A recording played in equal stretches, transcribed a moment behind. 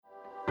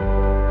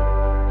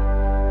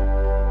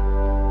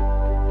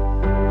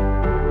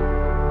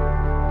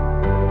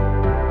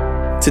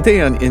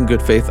Today on In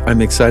Good Faith,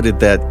 I'm excited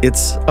that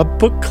it's a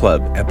book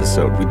club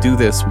episode. We do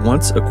this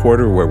once a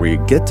quarter where we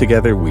get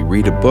together, we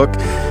read a book.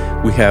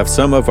 We have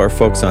some of our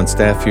folks on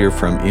staff here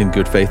from In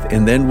Good Faith,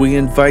 and then we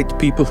invite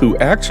people who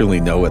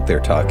actually know what they're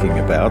talking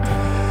about.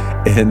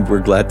 And we're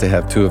glad to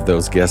have two of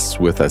those guests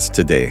with us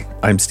today.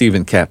 I'm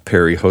Stephen Cap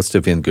Perry, host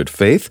of In Good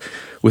Faith.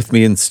 With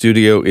me in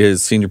studio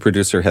is senior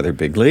producer Heather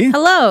Bigley.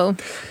 Hello.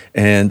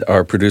 And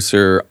our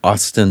producer,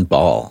 Austin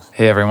Ball.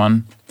 Hey,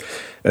 everyone.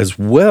 As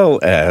well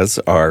as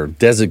our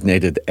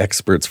designated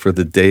experts for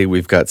the day,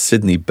 we've got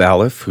Sydney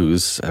Ballif,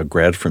 who's a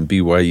grad from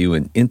BYU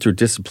in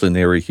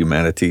interdisciplinary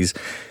humanities,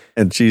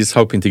 and she's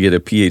hoping to get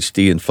a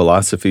PhD in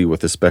philosophy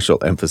with a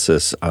special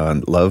emphasis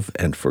on love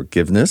and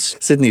forgiveness.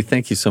 Sydney,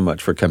 thank you so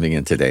much for coming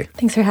in today.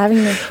 Thanks for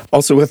having me.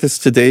 Also with us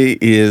today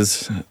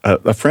is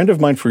a friend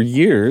of mine for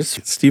years,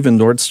 Stephen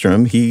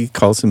Nordstrom. He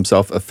calls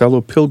himself a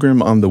fellow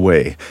pilgrim on the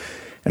way,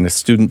 and a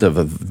student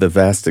of the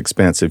vast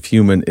expanse of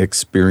human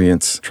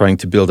experience, trying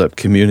to build up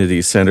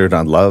communities centered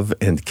on love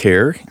and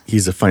care.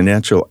 He's a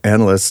financial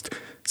analyst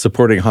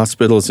supporting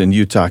hospitals in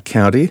Utah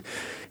County,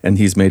 and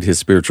he's made his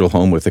spiritual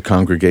home with the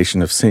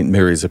congregation of St.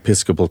 Mary's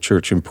Episcopal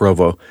Church in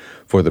Provo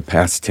for the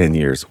past 10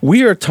 years.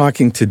 We are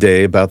talking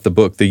today about the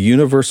book, The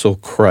Universal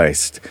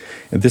Christ,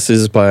 and this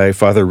is by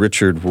Father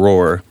Richard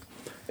Rohr.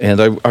 And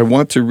I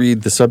want to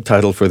read the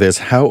subtitle for this,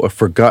 How a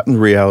Forgotten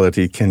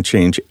Reality Can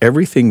Change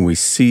Everything We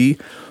See,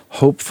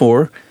 Hope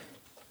for,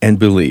 and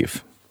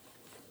believe.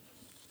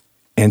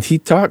 And he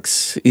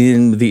talks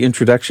in the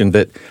introduction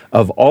that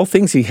of all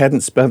things he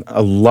hadn't spent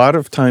a lot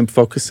of time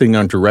focusing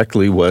on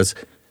directly was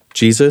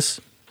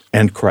Jesus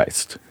and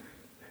Christ.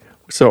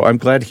 So I'm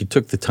glad he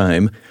took the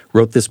time,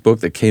 wrote this book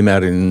that came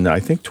out in,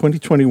 I think,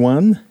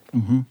 2021.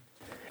 Mm-hmm.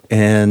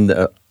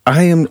 And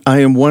I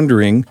am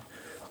wondering,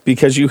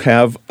 because you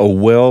have a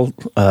well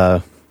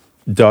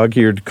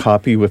dog-eared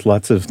copy with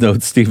lots of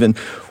notes, Stephen,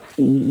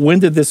 when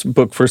did this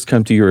book first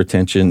come to your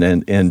attention,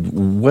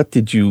 and what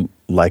did you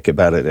like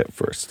about it at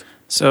first?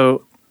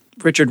 So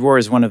Richard Rohr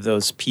is one of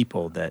those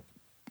people that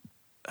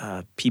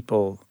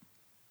people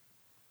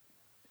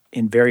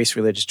in various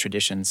religious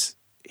traditions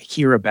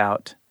hear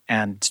about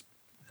and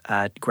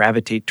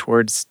gravitate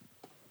towards,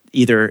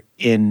 either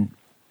in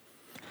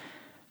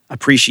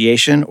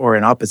appreciation or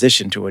in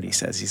opposition to what he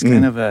says. He's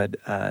kind of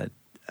a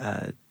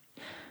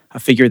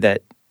figure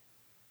that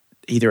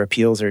either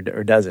appeals or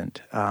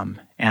doesn't.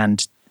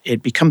 And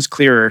it becomes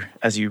clearer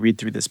as you read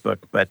through this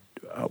book, but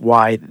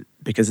why?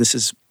 Because this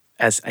is,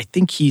 as I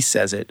think he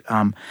says it,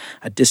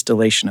 a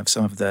distillation of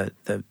some of the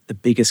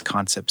biggest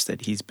concepts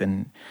that he's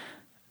been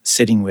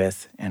sitting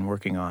with and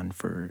working on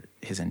for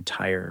his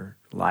entire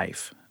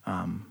life,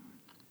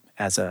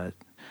 as a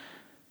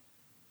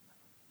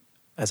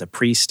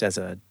priest, as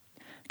a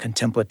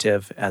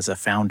contemplative, as a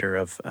founder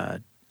of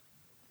a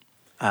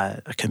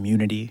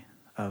community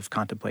of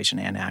contemplation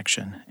and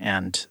action.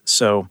 And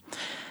so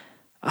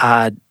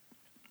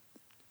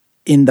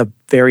in the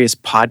various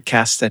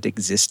podcasts that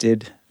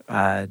existed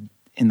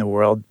in the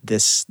world,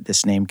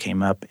 this name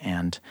came up,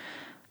 and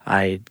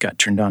I got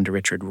turned on to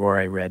Richard Rohr.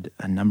 I read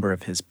a number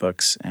of his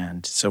books,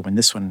 and so when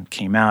this one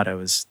came out, I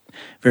was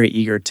very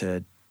eager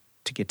to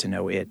get to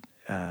know it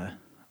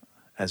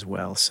as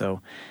well. So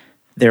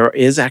there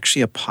is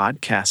actually a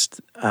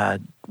podcast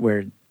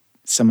where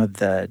some of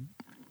the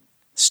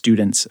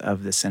students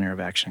of the Center of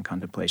Action and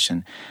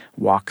Contemplation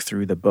walk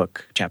through the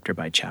book chapter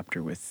by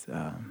chapter with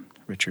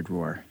Richard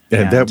Rohr.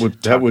 And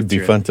that would be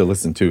fun to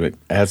listen to it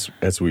as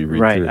we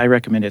read right, through. I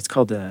recommend it. It's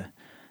called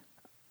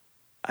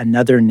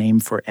Another Name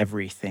for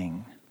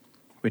Everything,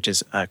 which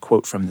is a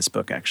quote from this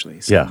book, actually.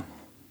 So,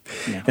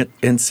 yeah.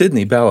 And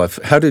Sydney Ballif,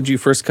 how did you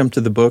first come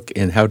to the book,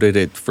 and how did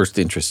it first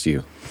interest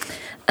you?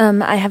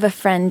 I have a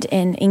friend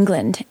in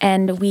England,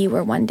 and we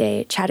were one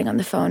day chatting on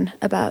the phone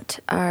about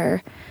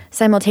our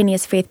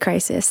simultaneous faith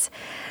crisis,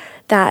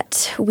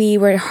 that we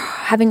were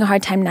having a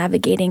hard time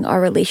navigating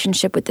our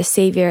relationship with the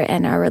Savior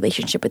and our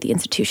relationship with the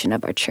institution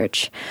of our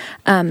church.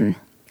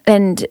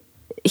 And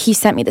he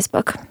sent me this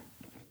book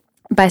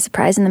by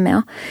surprise in the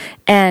mail,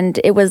 and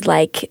it was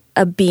like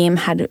a beam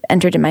had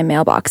entered in my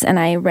mailbox, and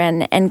I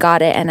ran and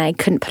got it, and I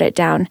couldn't put it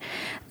down.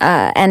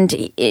 And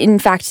in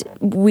fact,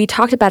 we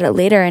talked about it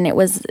later, and it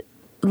was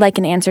like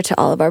an answer to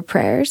all of our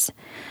prayers,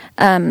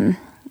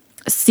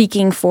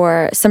 seeking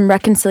for some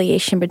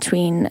reconciliation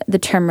between the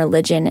term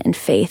religion and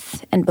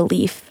faith and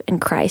belief in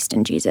Christ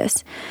and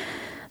Jesus.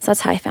 So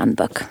that's how I found the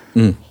book.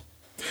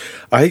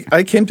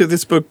 I came to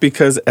this book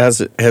because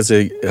as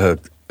a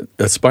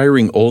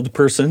aspiring old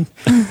person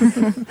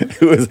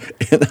who is,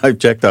 and I've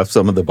checked off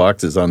some of the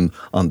boxes on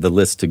the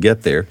list to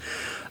get there.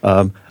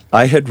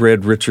 I had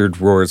read Richard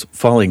Rohr's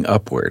Falling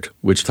Upward,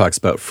 which talks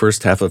about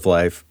first half of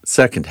life,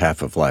 second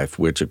half of life,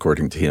 which,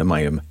 according to him,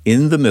 I am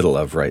in the middle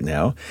of right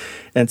now.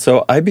 And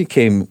so I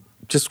became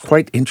just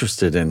quite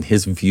interested in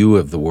his view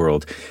of the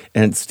world.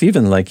 And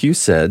Stephen, like you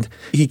said,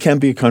 he can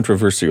be a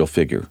controversial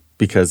figure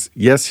because,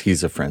 yes,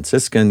 he's a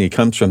Franciscan. He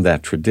comes from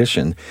that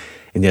tradition.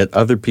 And yet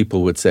other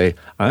people would say,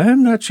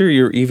 I'm not sure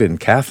you're even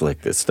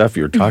Catholic. The stuff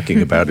you're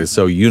talking about is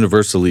so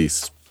universally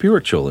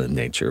spiritual in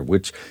nature,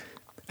 which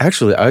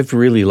actually I've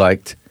really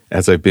liked,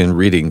 as I've been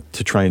reading,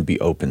 to try and be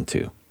open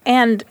to.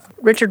 And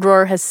Richard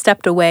Rohr has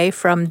stepped away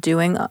from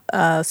doing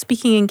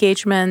speaking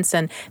engagements,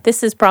 and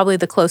this is probably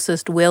the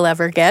closest we'll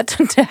ever get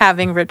to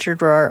having Richard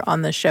Rohr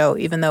on the show,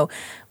 even though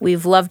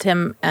we've loved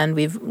him and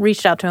we've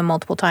reached out to him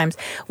multiple times.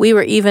 We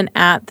were even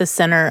at the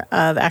Center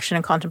of Action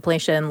and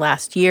Contemplation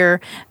last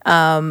year,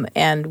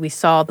 and we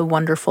saw the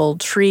wonderful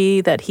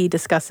tree that he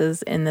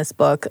discusses in this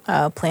book,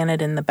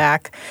 planted in the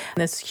back.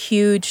 This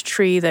huge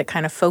tree that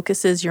kind of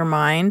focuses your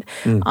mind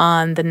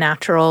on the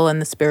natural and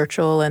the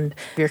spiritual and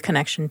your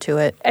connection to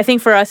it. I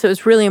think for us, it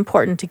was really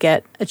important to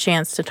get a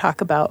chance to talk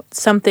about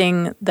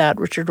something that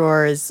Richard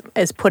Rohr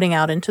is putting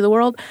out into the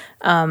world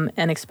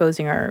and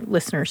exposing our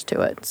listeners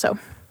to it. So,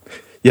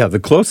 yeah, the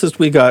closest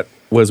we got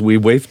was we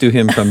waved to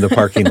him from the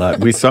parking lot.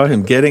 We saw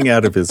him getting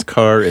out of his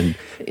car, and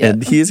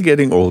he is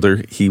getting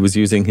older. He was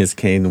using his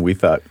cane, and we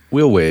thought,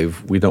 we'll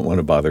wave. We don't want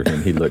to bother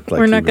him. He looked like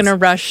we're not going to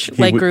rush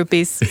like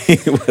groupies.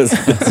 He was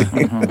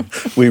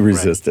busy. We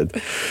resisted.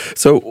 Right.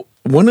 So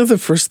one of the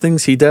first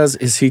things he does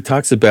is he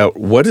talks about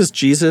what is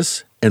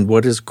Jesus and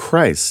what is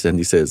Christ. And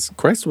he says,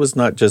 Christ was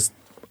not just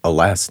a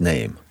last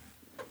name.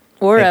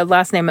 Or a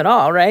last name at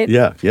all, right?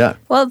 Yeah, yeah.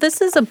 Well, this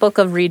is a book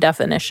of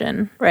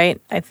redefinition, right?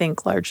 I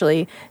think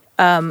largely.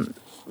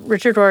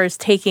 Richard Rohr is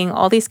taking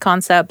all these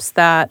concepts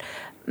that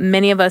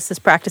many of us as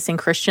practicing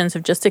Christians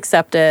have just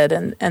accepted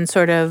and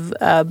sort of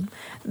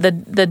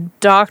the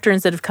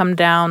doctrines that have come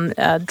down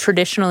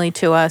traditionally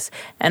to us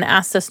and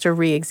asked us to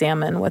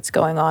re-examine what's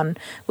going on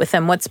with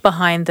them, what's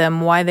behind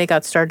them, why they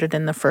got started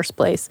in the first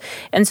place.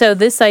 And so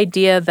this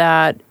idea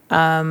that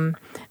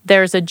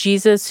there's a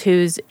Jesus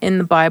who's in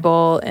the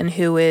Bible and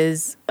who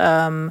is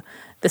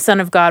the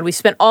Son of God. We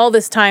spent all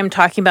this time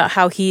talking about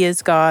how he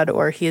is God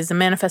or he is a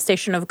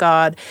manifestation of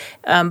God,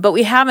 but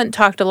we haven't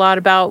talked a lot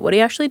about what he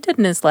actually did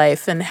in his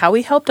life and how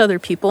he helped other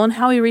people and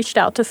how he reached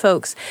out to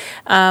folks.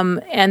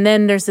 And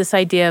then there's this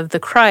idea of the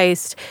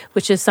Christ,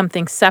 which is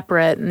something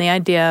separate, and the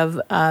idea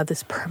of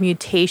this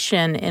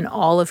permutation in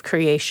all of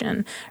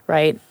creation,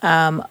 right?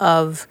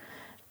 Of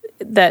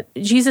that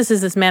Jesus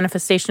is this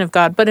manifestation of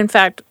God, but in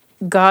fact,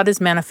 God is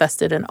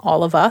manifested in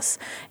all of us,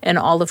 in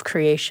all of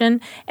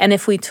creation. And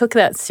if we took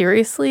that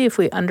seriously, if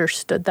we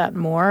understood that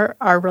more,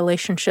 our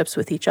relationships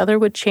with each other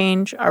would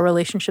change, our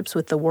relationships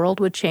with the world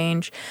would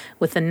change,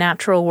 with the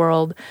natural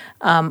world,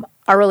 our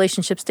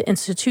relationships to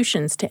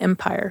institutions, to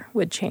empire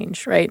would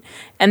change, right?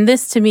 And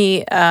this, to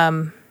me,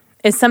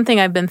 is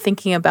something I've been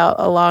thinking about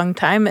a long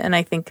time. And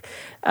I think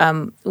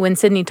when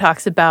Sydney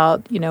talks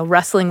about,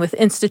 wrestling with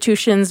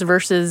institutions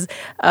versus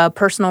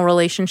personal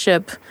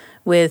relationship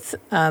with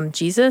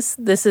Jesus,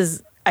 this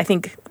is, I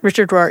think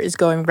Richard Rohr is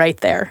going right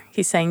there.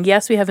 He's saying,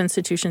 yes, we have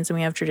institutions and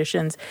we have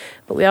traditions,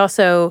 but we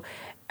also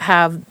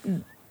have,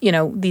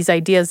 these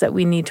ideas that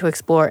we need to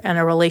explore and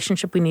a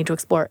relationship we need to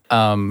explore.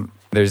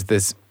 There's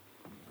this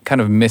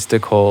kind of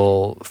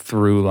mystical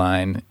through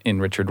line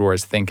in Richard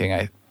Rohr's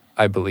thinking,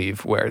 I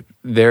believe, where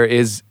there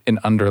is an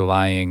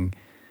underlying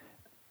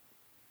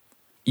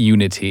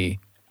unity.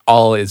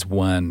 All is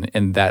one,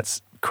 and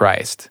that's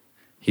Christ.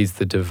 He's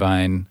the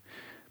divine.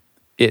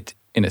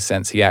 In a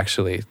sense, he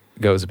actually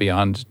goes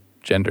beyond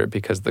gender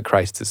because the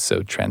Christ is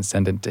so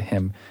transcendent to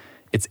him.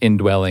 It's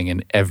indwelling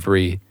in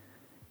every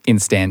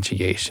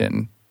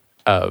instantiation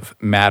of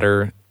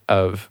matter,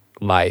 of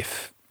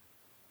life,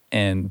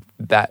 and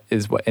that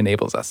is what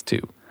enables us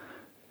to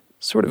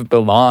sort of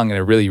belong in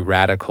a really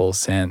radical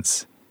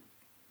sense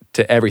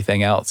to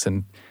everything else.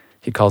 And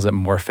he calls it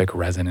morphic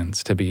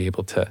resonance, to be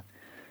able to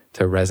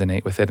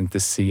resonate with it and to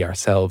see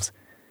ourselves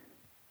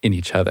in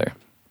each other.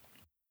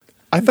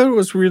 I thought it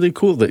was really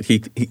cool that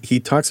he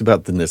talks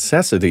about the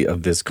necessity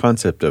of this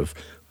concept of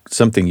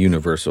something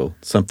universal,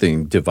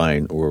 something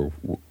divine or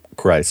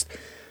Christ,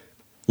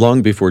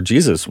 long before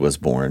Jesus was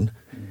born.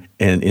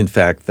 And in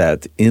fact,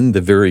 that in the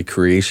very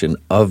creation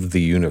of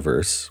the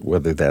universe,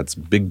 whether that's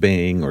Big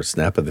Bang or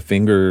snap of the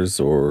fingers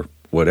or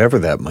whatever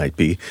that might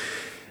be,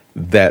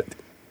 that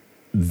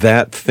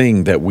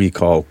thing that we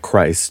call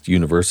Christ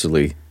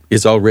universally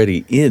is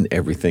already in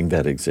everything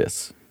that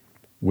exists,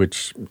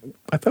 which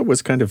I thought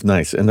was kind of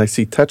nice. And I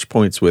see touch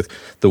points with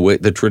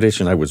the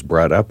tradition I was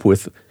brought up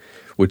with,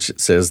 which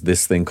says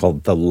this thing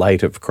called the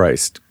light of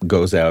Christ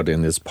goes out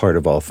and is part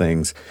of all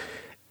things.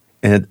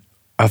 And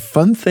a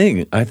fun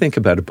thing I think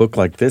about a book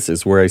like this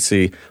is where I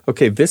see,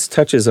 okay, this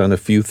touches on a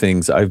few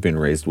things I've been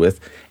raised with,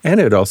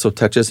 and it also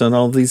touches on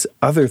all these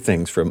other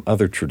things from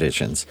other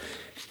traditions.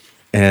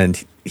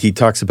 And he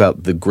talks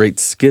about the great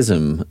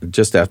schism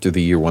just after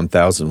the year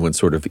 1000 when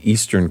sort of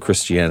Eastern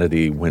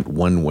Christianity went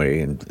one way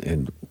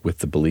and with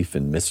the belief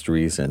in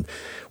mysteries, and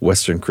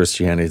Western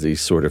Christianity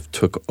sort of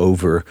took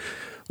over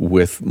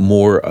with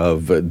more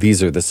of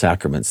these are the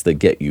sacraments that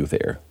get you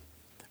there,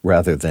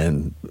 rather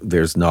than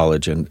there's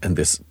knowledge and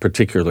this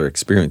particular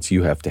experience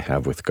you have to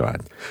have with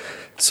God.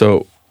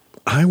 So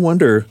I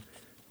wonder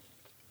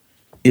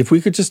if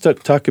we could just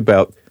talk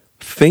about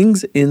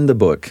things in the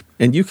book,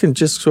 and you can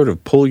just sort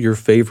of pull your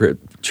favorite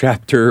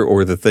chapter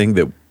or the thing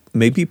that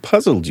maybe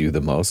puzzled you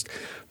the most,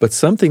 but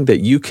something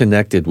that you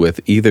connected with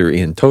either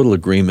in total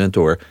agreement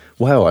or,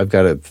 wow, I've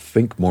got to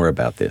think more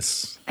about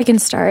this? I can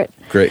start.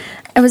 Great.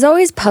 I was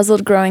always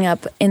puzzled growing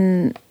up.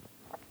 In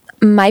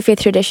my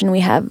faith tradition,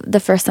 we have the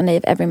first Sunday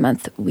of every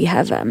month, we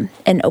have an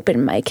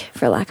open mic,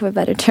 for lack of a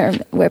better term,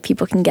 where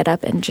people can get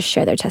up and just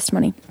share their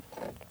testimony.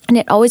 And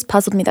it always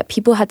puzzled me that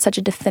people had such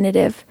a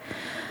definitive,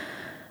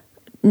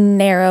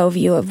 narrow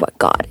view of what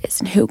God is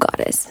and who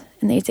God is.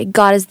 And they'd say,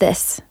 God is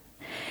this.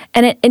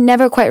 And it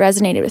never quite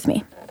resonated with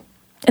me.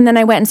 And then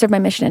I went and served my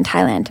mission in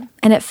Thailand.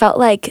 And it felt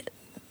like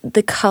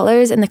the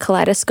colors and the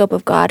kaleidoscope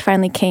of God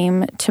finally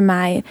came to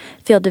my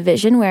field of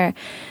vision, where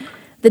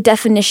the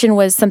definition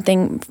was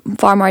something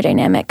far more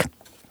dynamic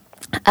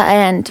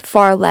and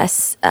far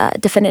less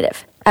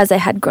definitive, as I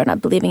had grown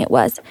up believing it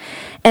was.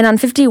 And on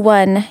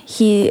 51,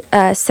 he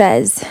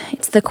says,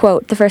 it's the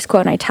quote, the first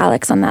quote in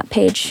italics on that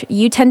page,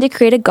 "You tend to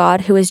create a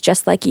God who is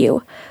just like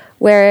you,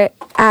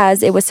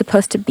 whereas it was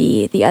supposed to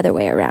be the other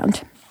way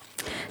around."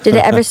 Did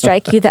it ever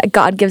strike you that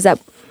God gives up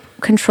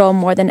control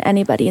more than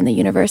anybody in the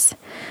universe?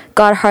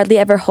 God hardly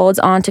ever holds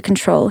on to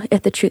control,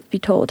 if the truth be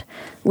told.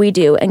 We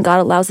do, and God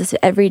allows us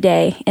every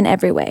day in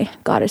every way.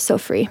 God is so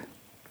free.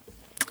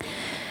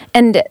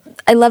 And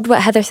I loved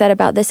what Heather said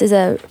about this is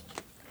a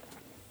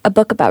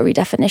book about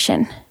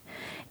redefinition.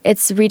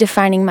 It's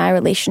redefining my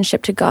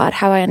relationship to God,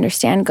 how I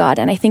understand God.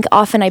 And I think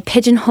often I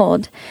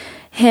pigeonholed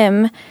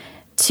him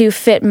to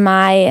fit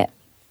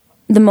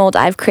the mold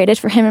I've created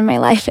for him in my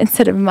life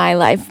instead of my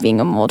life being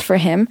a mold for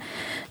him.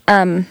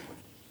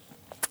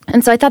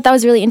 And so I thought that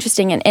was really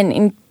interesting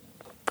and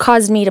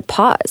caused me to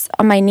pause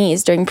on my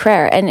knees during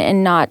prayer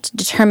and not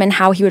determine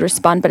how he would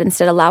respond, but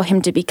instead allow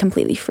him to be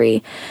completely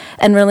free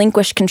and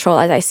relinquish control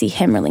as I see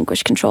him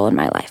relinquish control in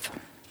my life.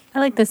 I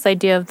like this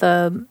idea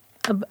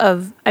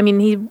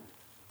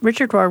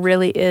Richard Rohr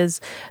really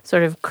is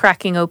sort of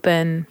cracking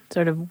open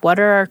sort of what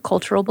are our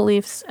cultural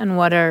beliefs and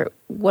what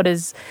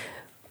is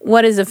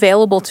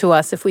available to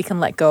us if we can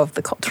let go of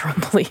the cultural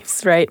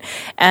beliefs, right?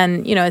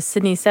 And, as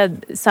Sydney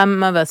said,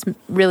 some of us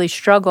really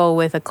struggle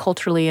with a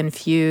culturally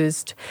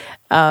infused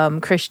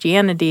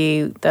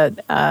Christianity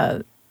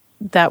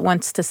that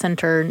wants to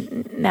center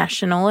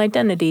national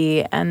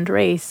identity and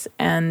race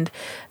and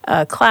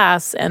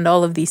class and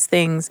all of these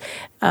things.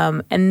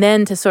 And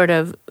then to sort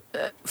of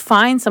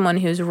find someone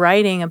who's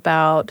writing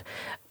about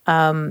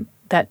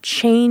that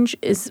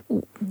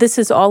this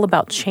is all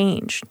about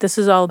change. This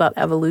is all about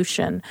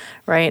evolution,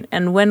 right?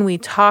 And when we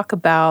talk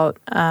about,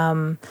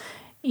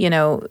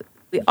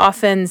 we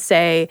often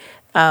say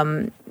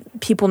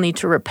people need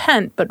to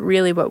repent, but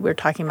really what we're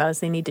talking about is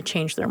they need to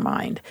change their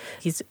mind.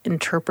 He's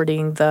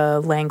interpreting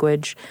the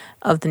language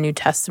of the New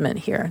Testament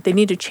here. They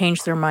need to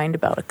change their mind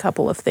about a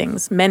couple of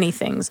things, many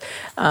things,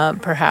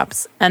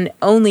 perhaps. And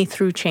only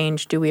through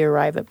change do we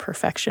arrive at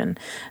perfection.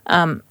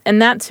 And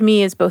that to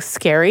me is both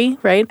scary,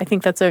 right? I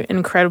think that's an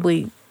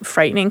incredibly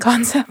frightening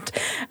concept.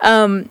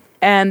 And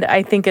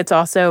I think it's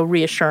also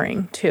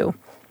reassuring too.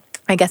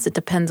 I guess it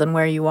depends on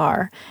where you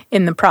are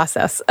in the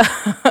process.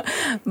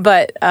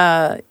 But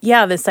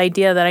this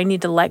idea that I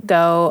need to let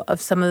go of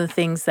some of the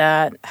things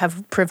that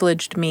have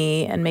privileged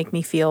me and make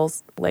me feel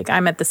like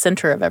I'm at the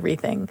center of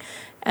everything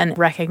and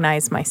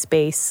recognize my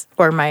space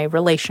or my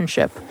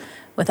relationship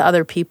with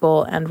other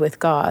people and with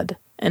God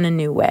in a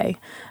new way.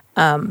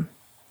 And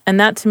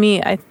that to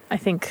me, I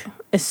think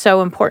is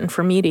so important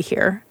for me to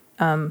hear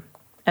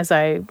as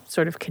I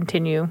sort of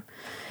continue.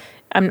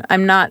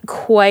 I'm not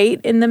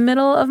quite in the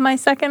middle of my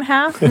second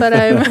half, but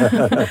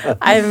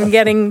I'm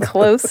getting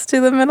close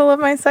to the middle of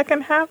my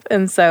second half,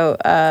 and so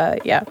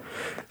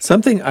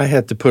Something I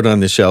had to put on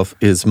the shelf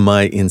is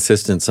my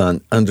insistence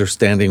on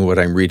understanding what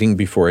I'm reading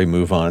before I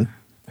move on,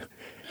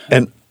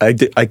 and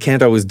I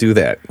can't always do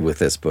that with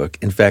this book.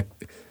 In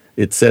fact,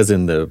 it says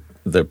in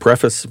the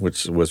preface,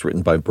 which was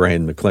written by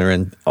Brian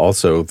McLaren,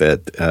 also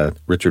that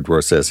Richard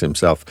Rohr says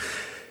himself,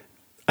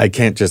 I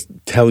can't just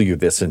tell you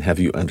this and have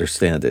you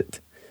understand it.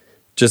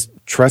 Just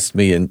trust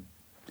me and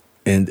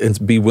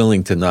be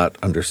willing to not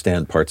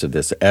understand parts of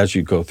this as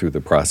you go through the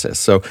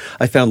process. So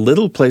I found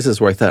little places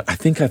where I thought, I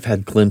think I've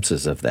had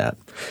glimpses of that.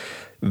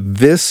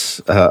 This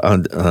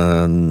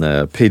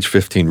on page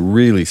 15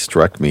 really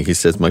struck me. He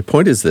says, my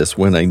point is this: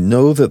 when I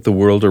know that the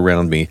world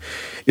around me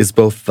is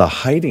both the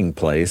hiding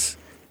place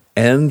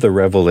and the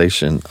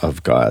revelation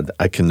of God,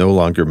 I can no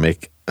longer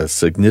make a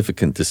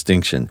significant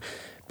distinction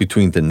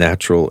between the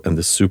natural and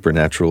the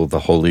supernatural,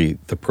 the holy,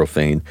 the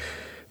profane.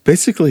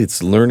 Basically,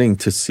 it's learning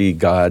to see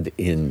God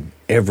in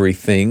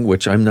everything,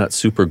 which I'm not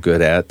super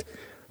good at,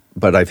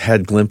 but I've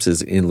had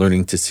glimpses in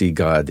learning to see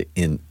God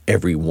in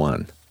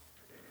everyone.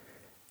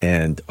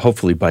 And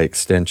hopefully, by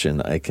extension,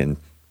 I can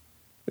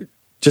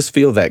just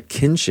feel that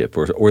kinship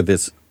or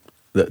this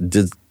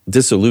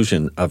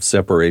dissolution of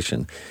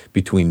separation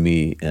between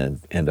me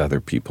and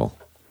other people.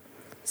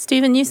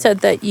 Stephen, you said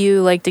that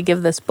you like to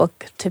give this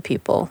book to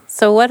people.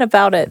 So what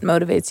about it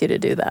motivates you to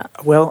do that?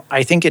 Well,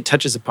 I think it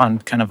touches upon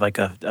kind of like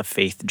a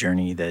faith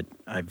journey that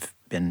I've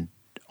been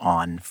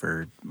on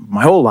for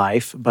my whole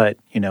life, but,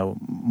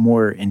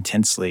 more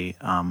intensely.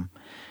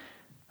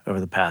 over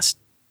the past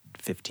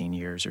 15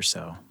 years or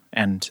so.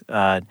 And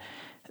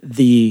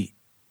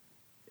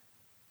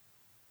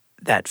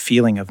that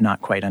feeling of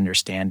not quite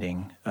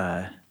understanding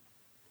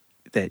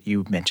that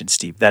you mentioned,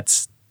 Steve,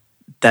 that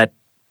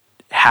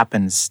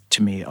happens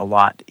to me a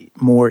lot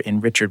more in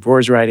Richard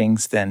Rohr's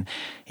writings than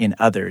in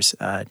others.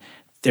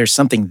 There's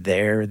something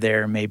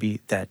there maybe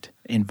that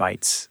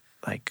invites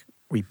like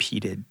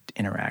repeated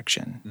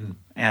interaction.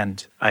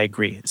 And I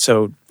agree.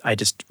 So I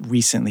just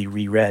recently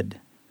reread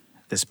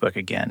this book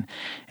again,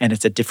 and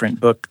it's a different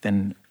book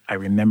than I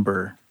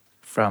remember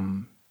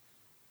from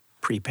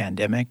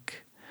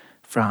pre-pandemic,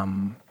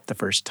 from the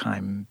first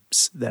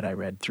times that I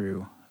read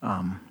through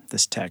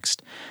this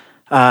text.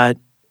 I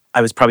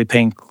was probably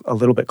paying a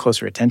little bit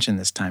closer attention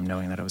this time,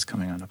 knowing that I was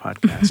coming on a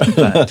podcast.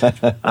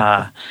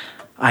 But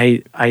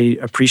I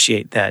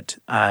appreciate that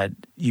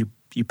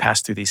you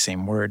pass through these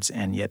same words,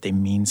 and yet they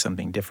mean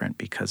something different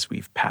because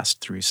we've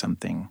passed through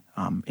something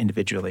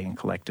individually and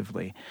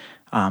collectively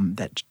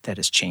that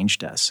has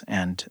changed us.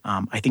 And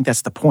I think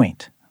that's the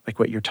point, like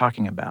what you're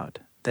talking about,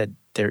 that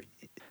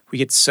we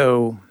get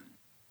so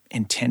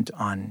intent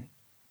on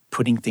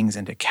putting things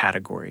into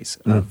categories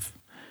of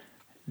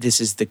this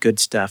is the good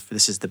stuff,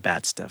 this is the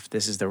bad stuff,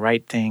 this is the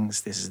right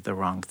things, this is the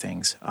wrong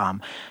things.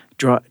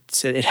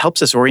 So it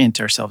helps us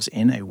orient ourselves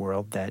in a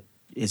world that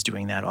is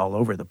doing that all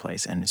over the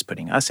place and is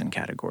putting us in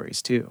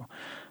categories too.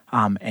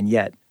 And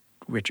yet,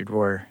 Richard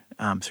Rohr,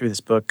 through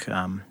this book,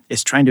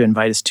 is trying to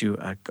invite us to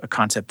a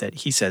concept that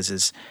he says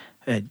is,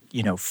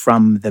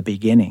 from the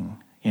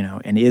beginning,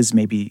 and is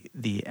maybe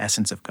the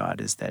essence of God,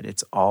 is that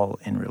it's all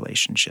in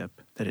relationship.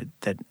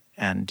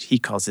 And he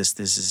calls this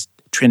is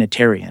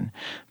Trinitarian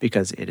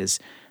because it is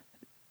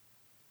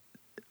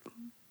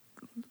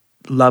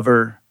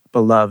lover,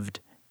 beloved,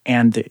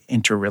 and the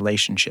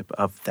interrelationship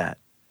of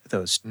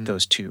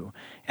those two.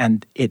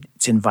 And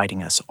it's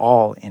inviting us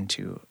all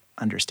into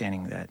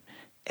understanding that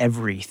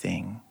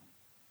everything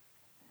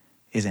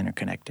is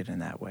interconnected in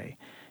that way.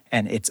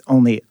 And it's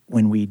only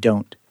when we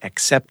don't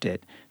accept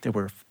it that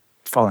we're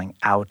falling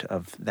out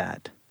of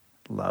that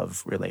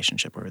love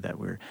relationship, or that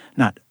we're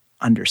not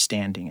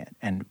understanding it.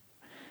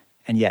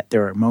 And yet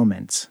there are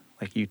moments,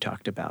 like you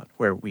talked about,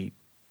 where we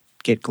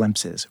get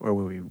glimpses or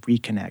where we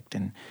reconnect,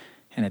 and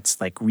it's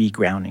like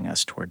regrounding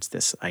us towards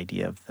this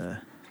idea of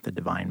the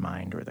divine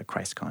mind or the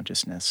Christ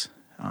consciousness.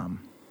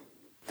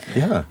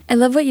 Yeah. I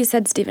love what you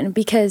said, Stephen,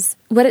 because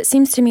what it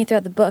seems to me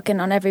throughout the book and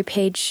on every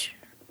page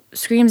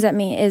screams at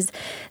me is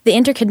the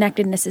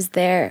interconnectedness is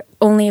there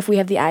only if we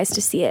have the eyes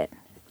to see it.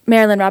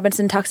 Marilyn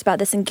Robinson talks about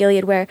this in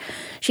Gilead, where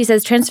she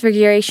says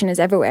transfiguration is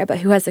everywhere, but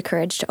who has the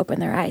courage to open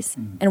their eyes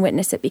and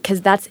witness it?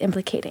 Because that's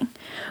implicating.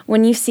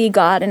 When you see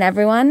God in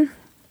everyone,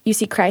 you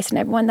see Christ in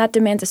everyone, that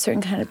demands a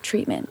certain kind of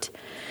treatment.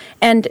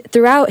 And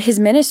throughout his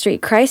ministry,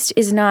 Christ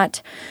is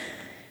not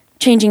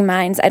changing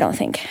minds, I don't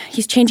think.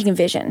 He's changing a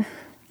vision.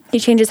 He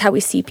changes how we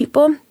see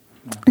people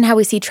and how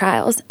we see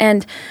trials.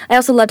 And I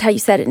also loved how you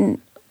said it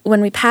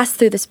when we pass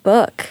through this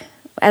book,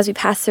 as we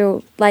pass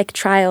through like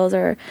trials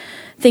or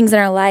things in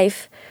our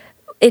life,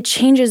 it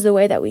changes the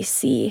way that we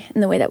see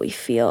and the way that we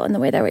feel and the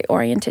way that we're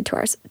oriented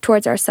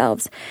towards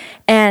ourselves.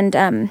 And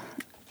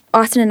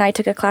Austin and I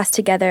took a class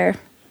together,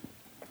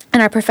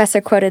 and our professor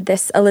quoted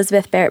this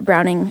Elizabeth Barrett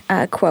Browning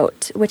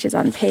quote, which is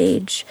on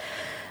page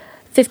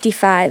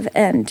 55,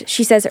 and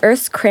she says,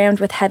 "Earth's crammed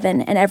with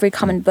heaven and every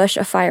common bush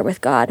afire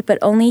with God, but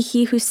only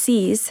he who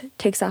sees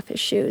takes off his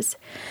shoes."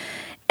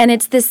 And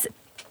it's this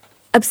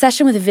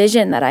obsession with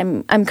vision that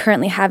I'm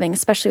currently having,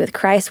 especially with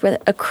Christ, where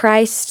a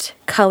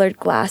Christ-colored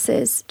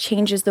glasses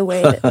changes the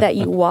way that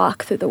you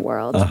walk through the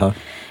world.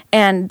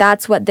 And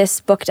that's what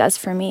this book does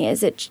for me,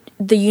 is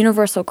the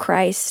universal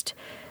Christ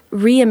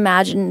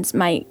reimagines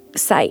my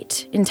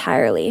sight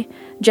entirely,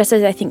 just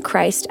as I think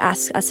Christ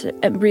asks us to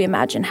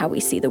reimagine how we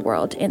see the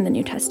world in the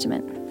New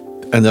Testament.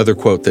 Another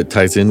quote that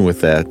ties in with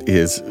that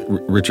is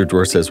Richard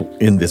Rohr says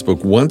in this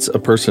book, once a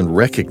person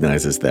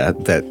recognizes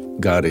that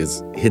God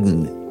is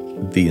hidden,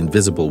 the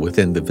invisible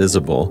within the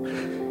visible,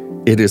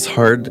 it is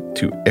hard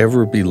to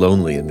ever be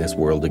lonely in this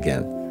world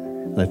again.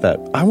 And I thought,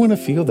 I want to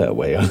feel that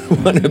way. I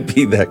want to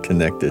be that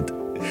connected.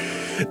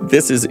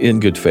 This is In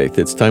Good Faith.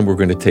 It's time we're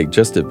going to take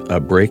just a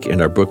break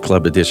in our book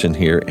club edition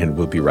here, and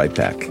we'll be right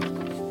back.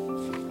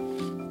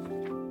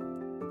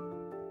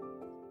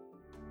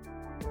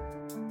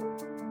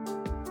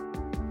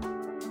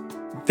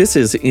 This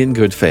is In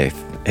Good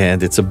Faith,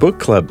 and it's a book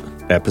club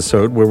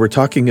episode where we're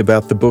talking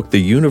about the book,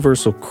 The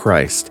Universal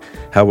Christ,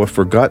 How a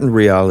Forgotten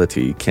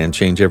Reality Can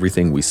Change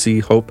Everything We See,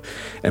 Hope,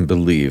 and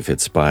Believe.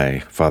 It's by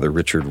Father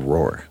Richard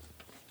Rohr.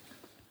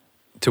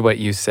 To what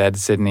you said,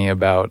 Sydney,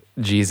 about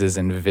Jesus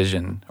and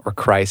vision, or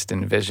Christ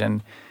and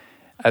vision,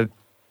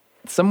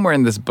 somewhere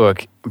in this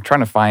book, I'm trying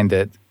to find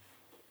it,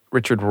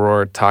 Richard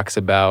Rohr talks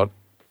about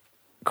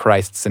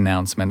Christ's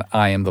announcement,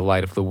 "I am the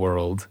light of the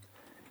world."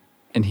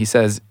 And he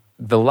says,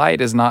 the light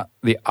is not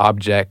the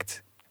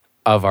object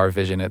of our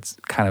vision. It's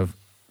kind of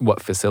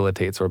what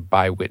facilitates or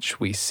by which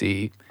we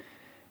see.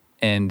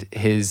 And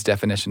his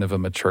definition of a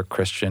mature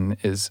Christian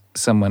is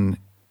someone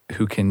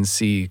who can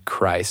see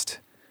Christ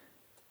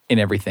in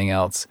everything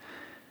else.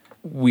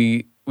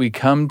 We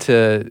come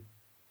to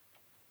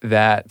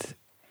that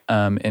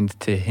and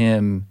to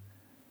him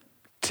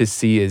to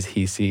see as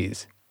he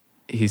sees.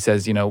 He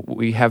says,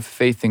 we have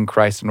faith in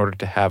Christ in order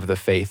to have the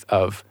faith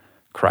of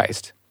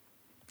Christ.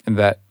 And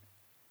that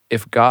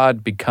if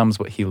God becomes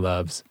what he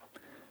loves,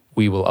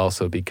 we will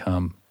also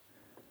become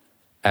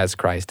as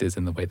Christ is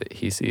in the way that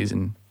he sees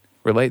and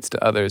relates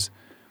to others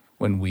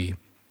when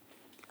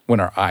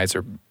our eyes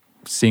are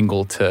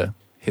single to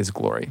his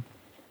glory.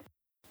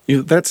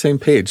 That same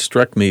page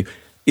struck me.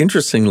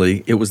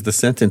 Interestingly, it was the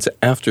sentence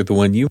after the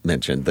one you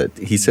mentioned that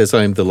he says,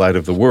 I am the light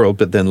of the world,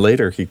 but then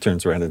later he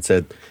turns around and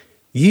said,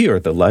 ye are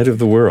the light of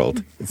the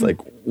world. It's like,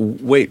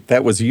 wait,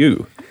 that was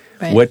you.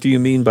 Right. What do you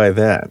mean by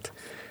that?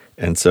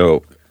 And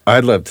so I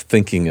loved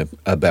thinking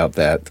about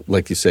that,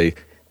 like you say,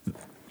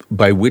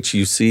 by which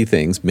you see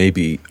things,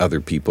 maybe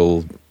other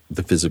people,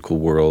 the physical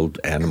world,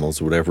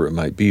 animals, whatever it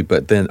might be,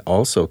 but then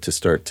also to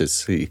start to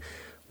see,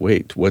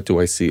 wait, what do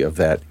I see of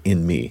that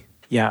in me?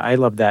 Yeah, I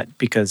love that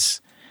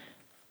because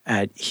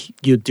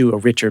you do a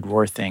Richard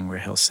Rohr thing where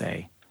he'll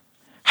say,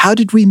 how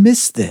did we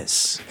miss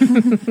this?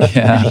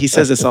 Yeah. He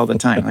says this all the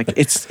time. Like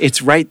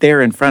it's right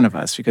there in front of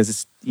us because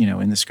it's,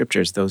 in the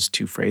scriptures, those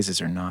two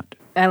phrases are not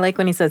I like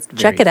when he says, very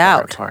check it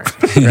far out.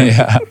 apart. Right?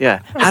 Yeah. Yeah.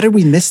 How did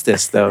we miss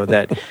this, though,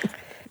 that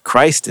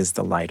Christ is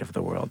the light of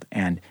the world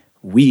and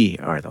we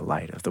are the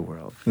light of the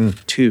world,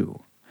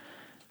 too.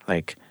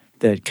 Like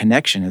the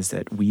connection is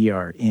that we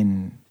are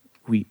in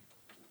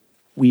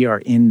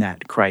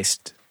that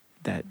Christ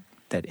that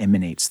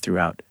emanates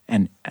throughout,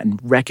 and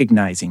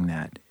recognizing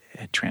that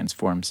it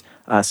transforms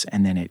us,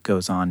 and then it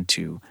goes on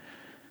to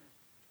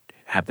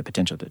have the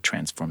potential to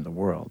transform the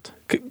world.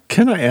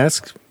 Can I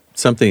ask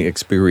something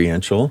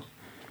experiential?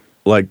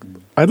 Like,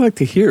 I'd like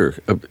to hear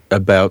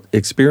about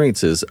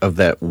experiences of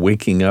that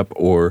waking up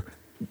or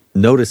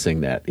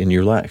noticing that in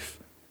your life.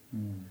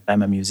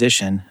 I'm a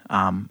musician.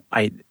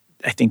 I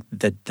think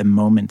that the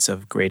moments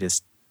of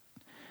greatest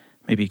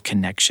maybe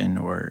connection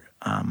or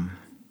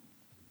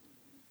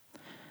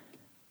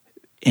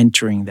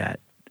entering that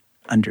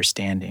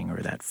understanding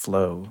or that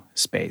flow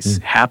space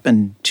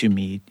happened to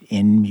me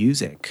in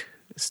music.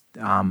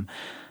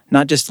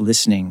 Not just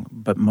listening,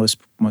 but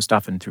most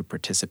often through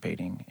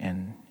participating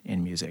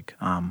in music.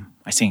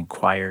 I sing in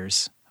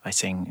choirs. I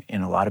sang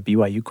in a lot of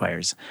BYU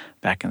choirs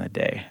back in the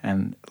day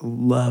and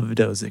loved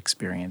those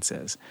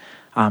experiences.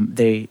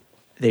 They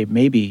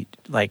maybe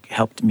like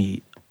helped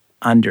me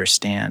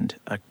understand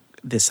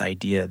this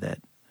idea that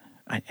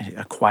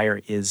a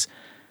choir is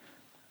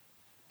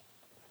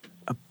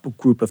a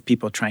group of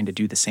people trying to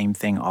do the same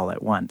thing all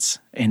at once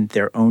in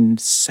their own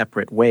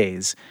separate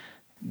ways,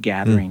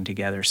 gathering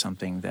together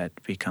something that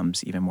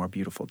becomes even more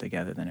beautiful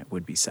together than it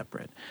would be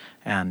separate.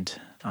 And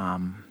I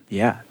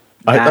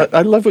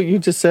love what you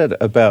just said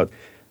about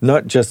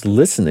not just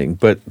listening,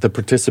 but the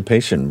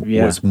participation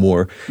was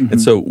more.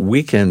 And so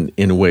we can,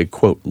 in a way,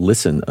 quote,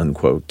 listen,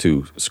 unquote,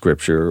 to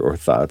scripture or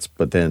thoughts,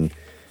 but then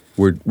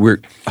we're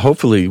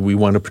hopefully we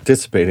want to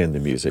participate in the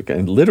music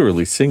and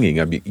literally singing.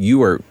 I mean,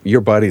 your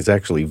body's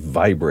actually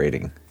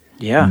vibrating,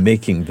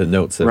 making the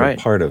notes that are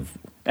part of.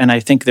 And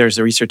I think there's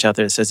a research out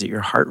there that says that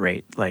your heart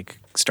rate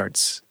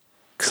starts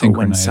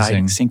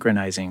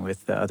synchronizing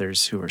with the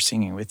others who are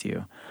singing with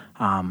you.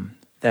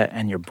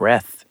 And your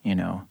breath,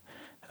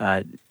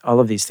 all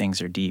of these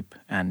things are deep,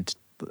 and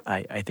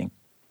I think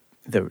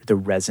the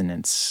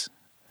resonance,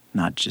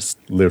 not just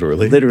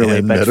literally, but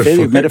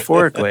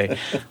metaphorically,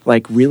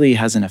 really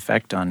has an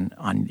effect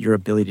on your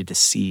ability to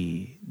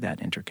see that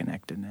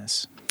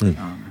interconnectedness.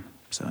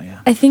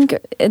 I think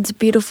it's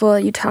beautiful.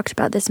 You talked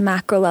about this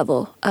macro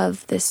level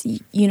of this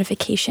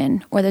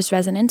unification or this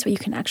resonance where you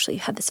can actually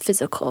have this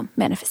physical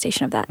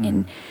manifestation of that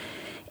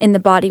in the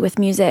body with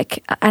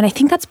music. And I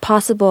think that's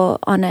possible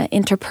on an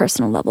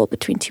interpersonal level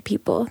between two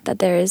people,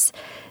 that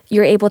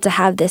you're able to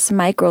have this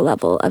micro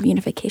level of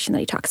unification that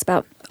he talks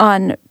about.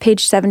 On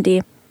page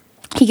 70,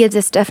 he gives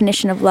this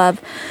definition of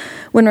love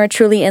when we're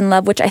truly in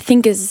love, which I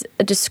think is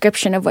a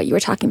description of what you were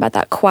talking about,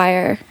 that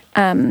choir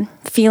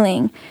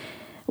feeling.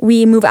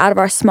 We move out of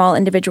our small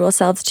individual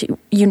selves to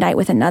unite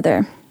with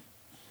another.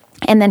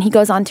 And then he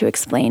goes on to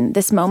explain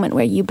this moment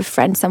where you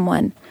befriend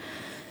someone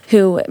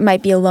who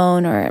might be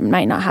alone or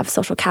might not have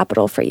social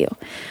capital for you.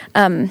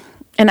 And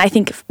I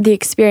think the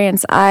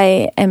experience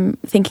I am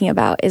thinking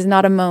about is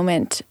not a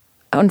moment,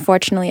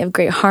 unfortunately, of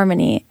great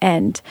harmony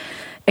and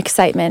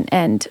excitement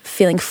and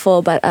feeling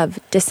full, but of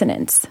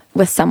dissonance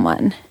with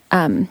someone.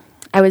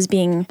 I was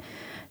being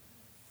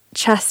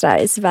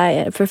chastised by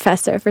a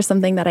professor for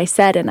something that I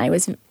said, and I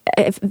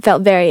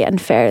felt very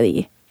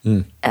unfairly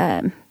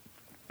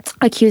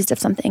accused of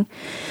something.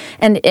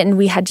 And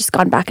we had just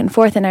gone back and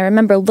forth, and I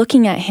remember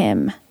looking at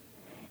him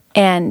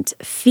and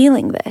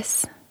feeling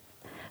this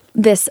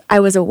I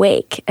was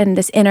awake, and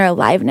this inner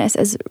aliveness,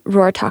 as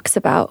Rohr talks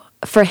about,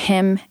 for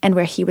him and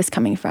where he was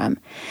coming from.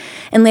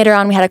 And later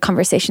on, we had a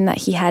conversation that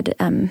he had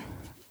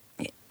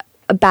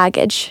a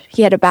baggage.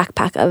 He had a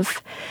backpack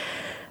of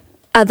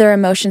other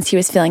emotions he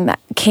was feeling that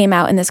came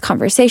out in this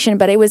conversation.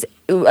 But it was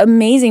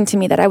amazing to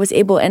me that I was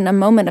able, in a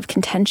moment of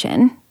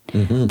contention,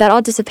 that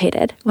all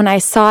dissipated when I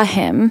saw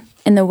him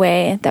in the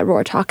way that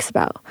Rohr talks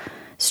about,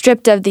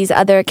 stripped of these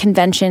other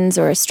conventions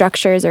or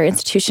structures or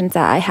institutions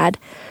that I had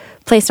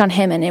placed on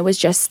him, and it was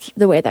just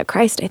the way that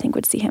Christ, I think,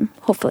 would see him,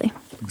 hopefully.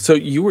 So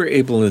you were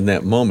able in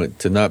that moment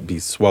to not be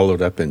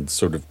swallowed up and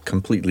sort of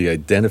completely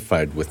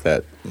identified with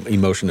that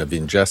emotion of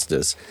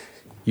injustice.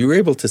 You were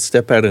able to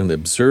step out and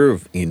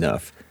observe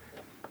enough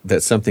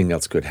that something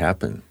else could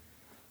happen,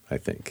 I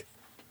think.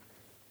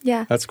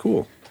 Yeah. That's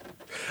cool.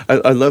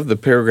 I love the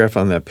paragraph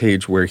on that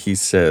page where he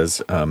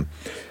says,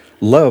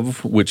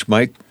 love, which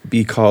might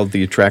be called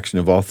the attraction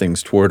of all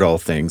things toward all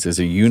things, is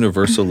a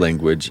universal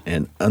language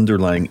and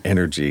underlying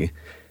energy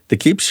that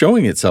keeps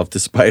showing itself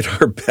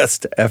despite our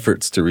best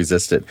efforts to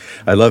resist it.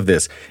 I love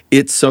this.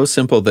 It's so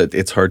simple that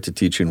it's hard to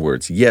teach in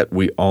words, yet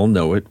we all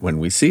know it when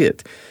we see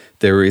it.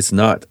 There is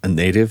not a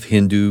native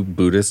Hindu,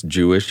 Buddhist,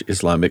 Jewish,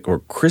 Islamic, or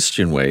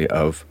Christian way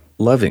of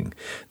loving.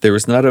 There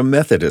is not a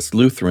Methodist,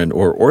 Lutheran,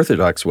 or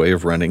Orthodox way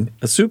of running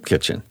a soup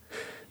kitchen.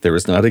 There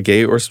is not a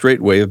gay or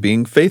straight way of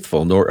being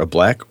faithful, nor a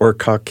black or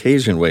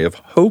Caucasian way of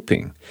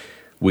hoping.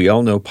 We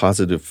all know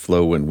positive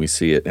flow when we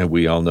see it, and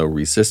we all know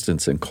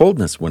resistance and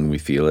coldness when we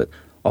feel it.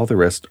 All the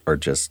rest are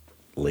just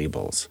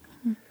labels.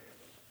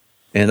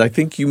 And I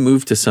think you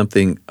moved to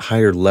something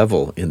higher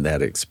level in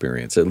that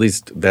experience. At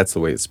least that's the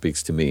way it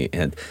speaks to me.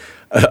 And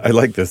I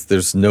like this.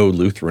 There's no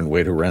Lutheran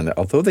way to run that,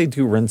 although they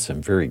do run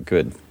some very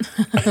good.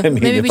 I mean,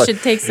 Maybe we should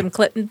take some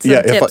tips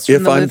from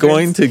if I'm the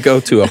going to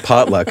go to a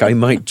potluck, I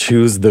might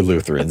choose the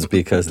Lutherans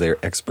because they're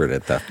expert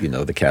at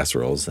the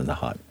casseroles and the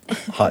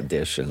hot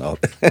dish and all.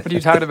 What are you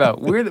talking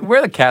about?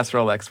 We're the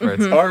casserole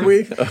experts. Are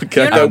we?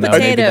 Okay. You're not No, potatoes.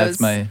 maybe that's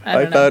my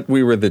I thought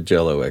we were the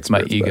Jell-O it's my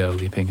experts. ego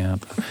leaping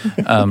up.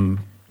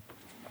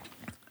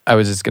 I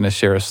was just going to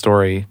share a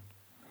story.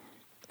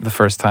 The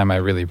first time I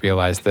really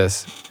realized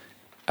this,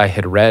 I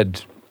had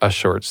read a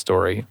short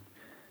story.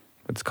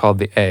 It's called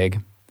The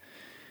Egg.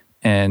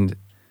 And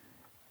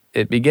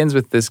it begins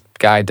with this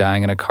guy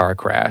dying in a car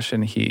crash,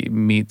 and he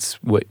meets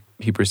what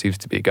he perceives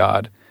to be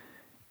God.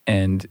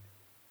 And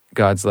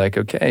God's like,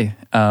 okay,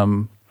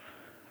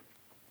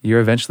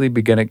 you're eventually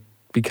going to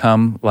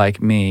become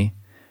like me,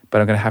 but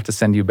I'm going to have to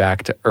send you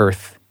back to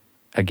Earth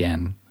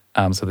again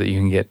so that you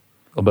can get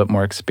a little bit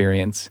more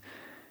experience.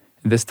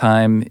 This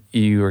time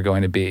you are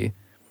going to be,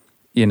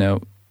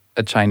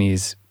 a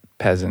Chinese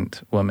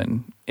peasant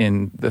woman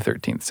in the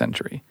 13th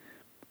century.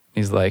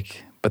 He's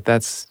like, but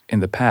that's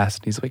in the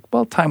past. He's like,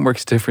 well, time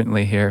works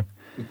differently here.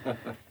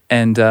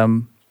 And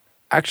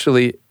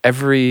actually,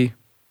 every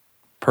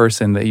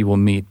person that you will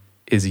meet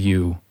is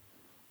you,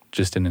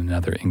 just in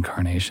another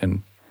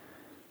incarnation.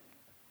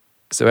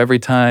 So every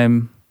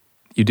time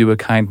you do a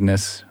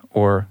kindness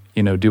or,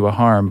 do a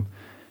harm,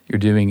 you're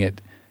doing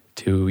it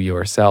to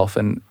yourself.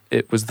 And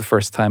it was the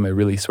first time I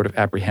really sort of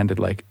apprehended,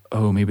 like,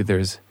 oh, maybe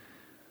there's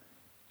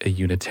a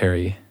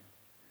unitary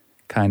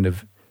kind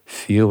of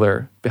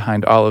feeler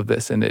behind all of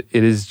this. And it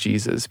is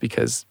Jesus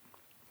because,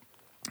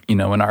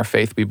 in our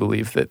faith, we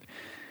believe that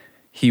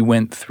he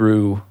went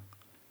through,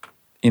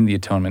 in the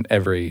atonement,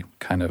 every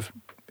kind of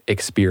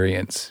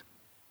experience,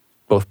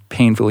 both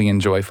painfully and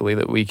joyfully,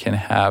 that we can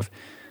have,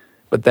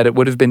 but that it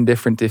would have been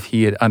different if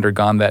he had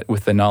undergone that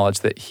with the knowledge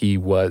that he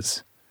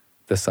was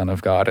the Son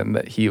of God and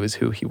that he was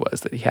who he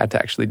was, that he had to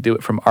actually do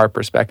it from our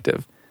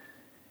perspective.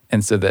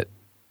 And so that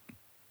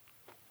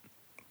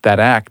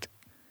act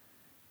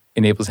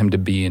enables him to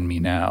be in me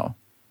now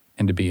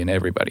and to be in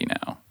everybody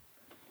now.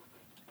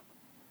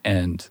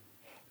 And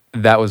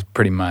that was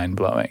pretty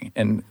mind-blowing.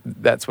 And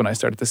that's when I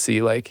started to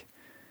see, like,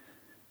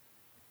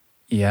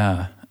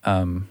 it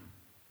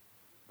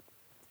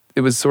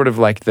was sort of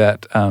like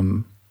that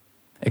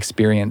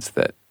experience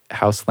that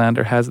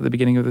Houselander has at the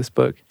beginning of this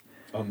book.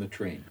 On the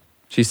train.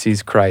 She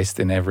sees Christ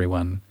in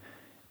everyone.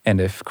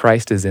 And if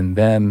Christ is in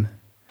them,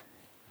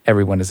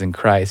 everyone is in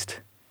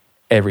Christ.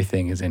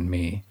 Everything is in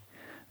me.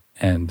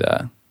 And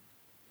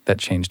that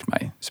changed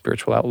my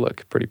spiritual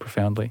outlook pretty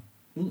profoundly.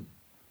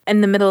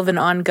 In the middle of an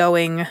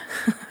ongoing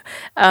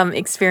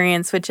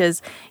experience, which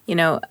is,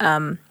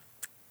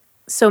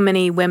 so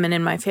many women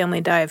in my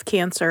family die of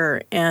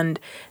cancer. And,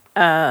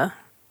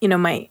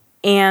 my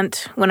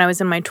aunt, when I was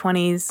in my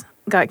 20s,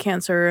 got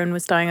cancer and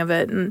was dying of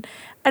it. And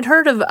I'd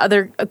heard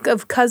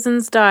of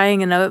cousins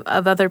dying and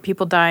of other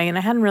people dying, and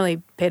I hadn't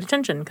really paid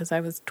attention because I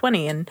was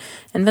 20 and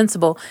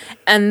invincible.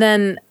 And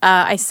then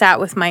I sat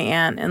with my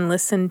aunt and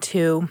listened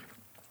to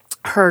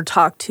her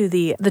talk to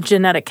the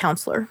genetic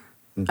counselor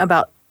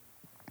about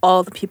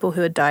all the people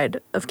who had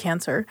died of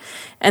cancer.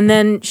 And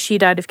then she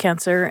died of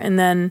cancer, and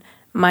then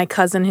my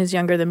cousin who's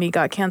younger than me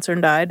got cancer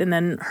and died, and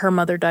then her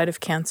mother died of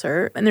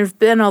cancer. And there's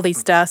been all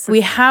these deaths.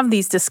 We have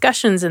these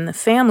discussions in the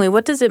family.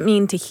 What does it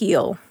mean to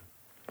heal?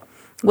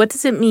 What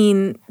does it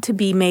mean to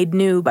be made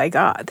new by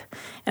God?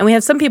 And we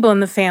have some people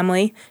in the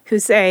family who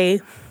say,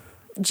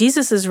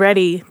 Jesus is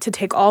ready to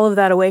take all of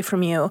that away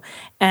from you.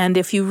 And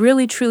if you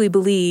really, truly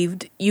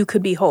believed, you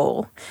could be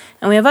whole.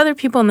 And we have other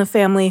people in the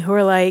family who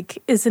are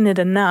like, isn't it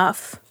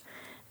enough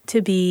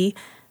to be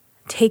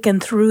taken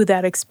through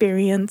that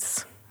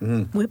experience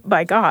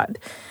by God?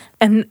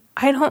 And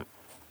I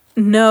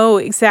know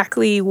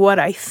exactly what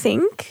I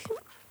think,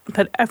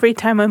 but every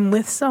time I'm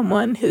with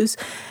someone who's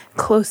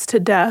close to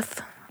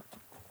death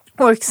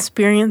or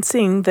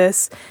experiencing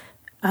this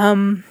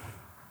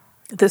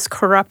this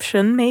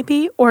corruption,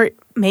 maybe, or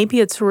maybe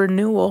it's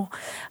renewal.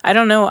 I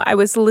don't know. I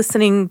was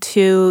listening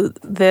to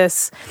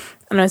this,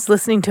 and I was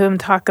listening to him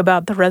talk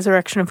about the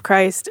resurrection of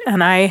Christ,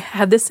 and I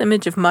had this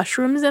image of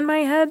mushrooms in my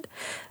head,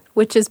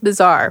 which is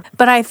bizarre.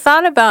 But I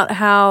thought about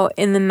how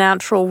in the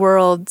natural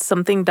world,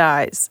 something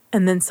dies,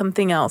 and then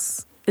something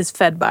else is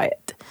fed by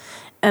it.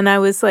 And I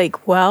was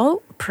like,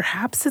 well,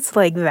 perhaps it's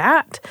like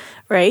that,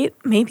 right?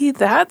 Maybe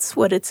that's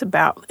what it's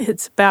about.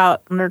 It's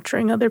about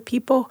nurturing other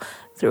people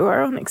through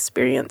our own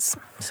experience,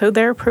 so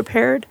they're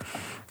prepared.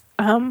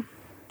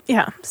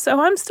 So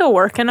I'm still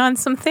working on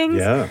some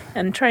things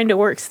and trying to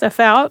work stuff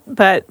out,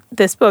 but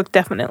this book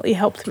definitely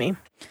helped me.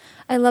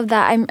 I love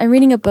that. I'm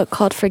reading a book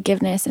called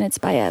Forgiveness, and it's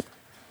by a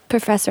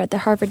professor at the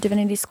Harvard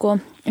Divinity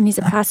School, and he's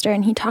a pastor,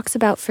 and he talks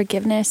about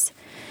forgiveness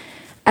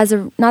as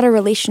not a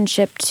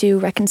relationship to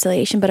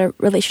reconciliation, but a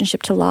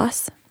relationship to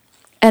loss.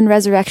 And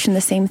resurrection,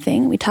 the same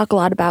thing. We talk a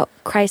lot about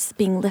Christ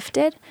being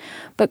lifted,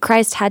 but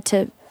Christ had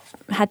to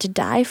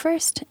die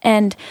first.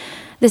 And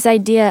this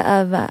idea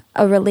of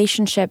a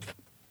relationship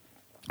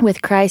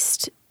with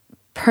Christ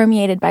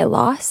permeated by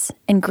loss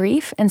and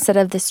grief instead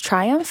of this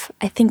triumph,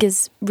 I think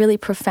is really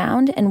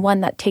profound, and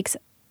one that takes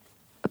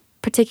a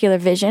particular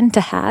vision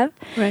to have.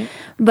 Right.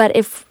 But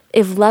if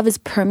love is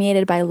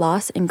permeated by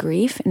loss and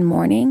grief and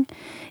mourning,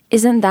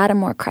 isn't that a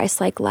more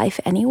Christ-like life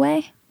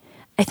anyway?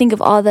 I think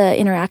of all the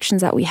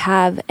interactions that we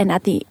have and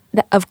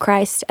of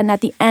Christ, and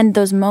at the end,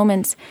 those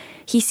moments,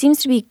 he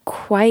seems to be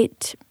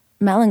quite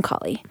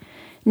melancholy,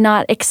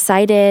 not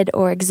excited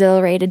or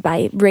exhilarated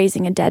by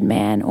raising a dead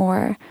man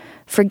or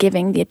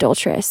forgiving the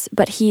adulteress,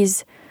 but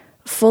he's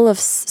full of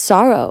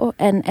sorrow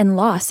and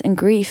loss and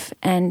grief.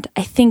 And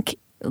I think,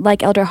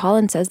 like Elder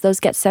Holland says, those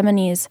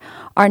Gethsemanes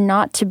are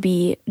not to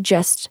be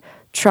just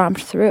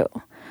tromped through,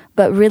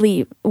 but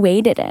really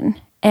waded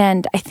in.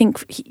 And I think,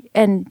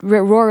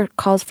 Rohr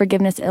calls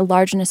forgiveness a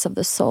largeness of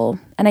the soul.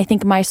 And I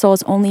think my soul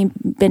has only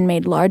been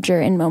made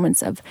larger in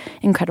moments of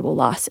incredible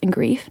loss and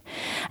grief.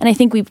 And I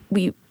think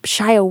we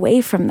shy away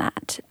from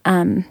that.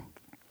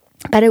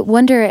 But I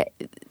wonder,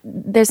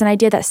 there's an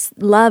idea that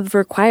love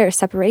requires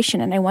separation.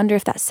 And I wonder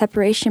if that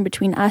separation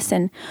between us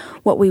and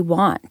what we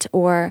want,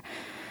 or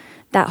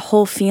that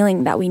whole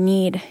feeling that we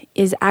need,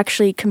 is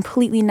actually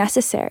completely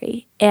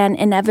necessary and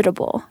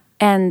inevitable.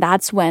 And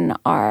that's when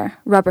our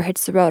rubber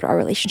hits the road, our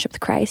relationship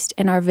with Christ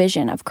and our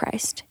vision of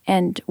Christ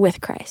and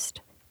with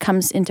Christ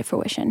comes into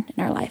fruition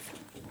in our life.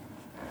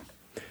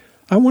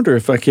 I wonder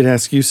if I could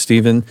ask you,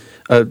 Stephen,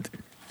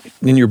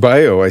 in your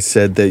bio, I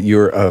said that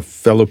you're a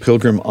fellow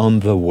pilgrim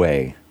on the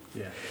way.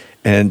 Yeah.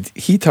 And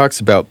he talks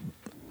about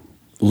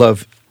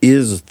love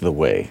is the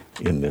way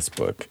in this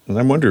book. And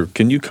I wonder,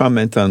 can you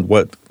comment on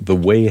what the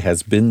way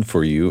has been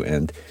for you,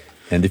 and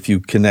if you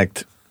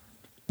connect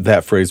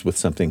that phrase with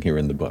something here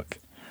in the book?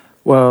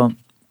 Well,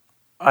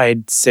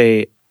 I'd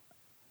say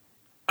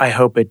I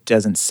hope it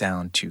doesn't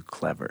sound too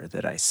clever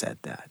that I said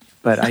that.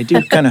 But I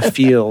do kind of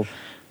feel,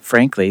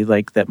 frankly,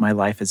 like that my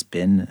life has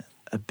been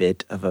a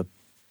bit of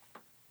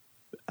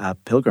a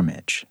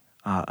pilgrimage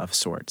of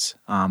sorts.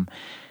 I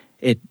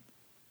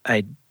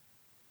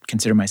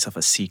consider myself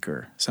a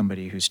seeker,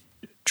 somebody who's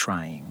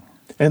trying.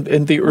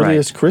 And the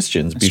earliest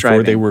Christians,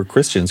 before they were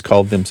Christians,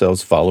 called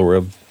themselves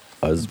followers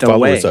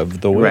of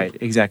the way. Right,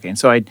 exactly. And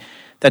so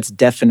that's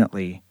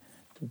definitely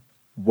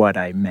what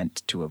I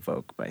meant to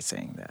evoke by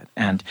saying that.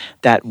 And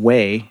that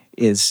way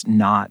is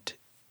not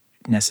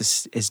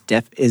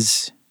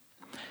is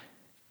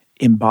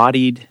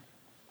embodied,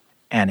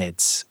 and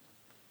it's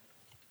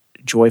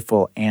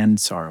joyful and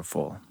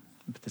sorrowful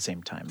at the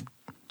same time.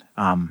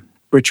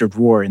 Richard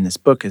Rohr in this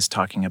book is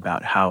talking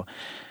about how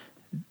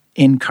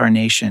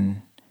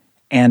incarnation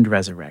and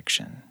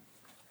resurrection,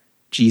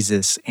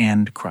 Jesus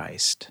and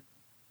Christ,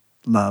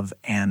 love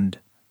and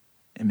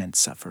immense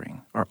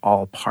suffering are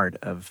all part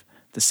of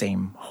the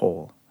same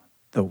whole.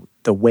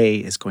 The way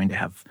is going to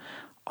have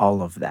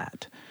all of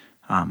that.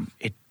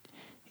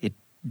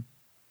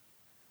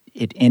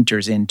 It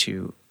enters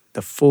into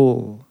the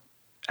full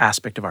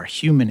aspect of our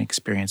human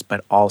experience,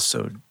 but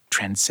also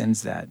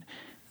transcends that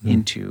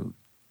into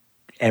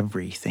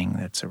everything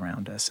that's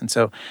around us. And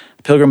so,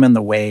 Pilgrim on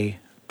the Way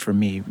for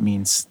me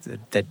means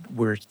that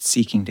we're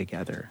seeking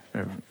together,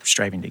 or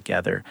striving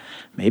together,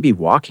 maybe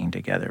walking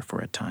together for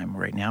a time.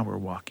 Right now, we're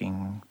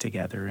walking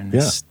together in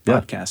this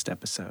podcast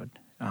episode.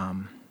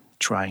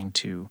 Trying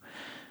to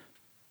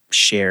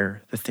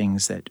share the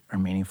things that are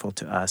meaningful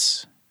to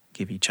us,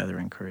 give each other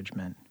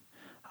encouragement,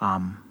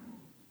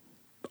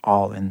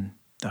 all in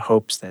the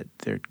hopes that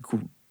the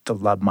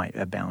love might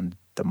abound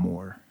the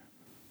more.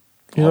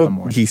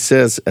 He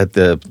says at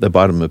the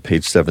bottom of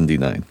page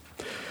 79,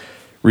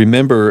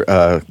 Remember,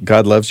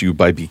 God loves you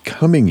by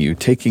becoming you,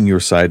 taking your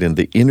side in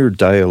the inner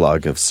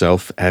dialogue of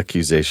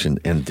self-accusation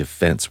and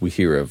defense. We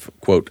hear of,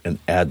 quote, an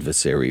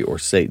adversary or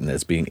Satan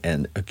as being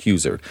an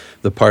accuser.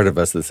 The part of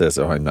us that says,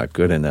 oh, I'm not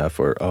good enough,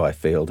 or oh, I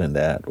failed in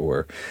that,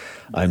 or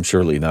I'm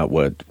surely not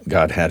what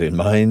God had in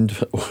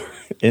mind, or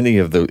any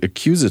of the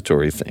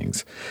accusatory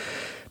things.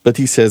 But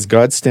he says,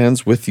 God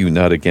stands with you,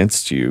 not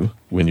against you,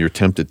 when you're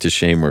tempted to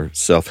shame or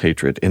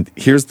self-hatred. And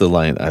here's the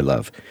line I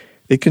love.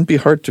 It can be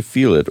hard to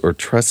feel it or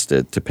trust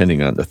it,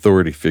 depending on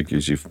authority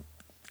figures you've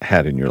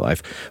had in your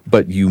life.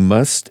 But you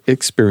must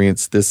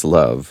experience this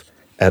love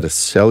at a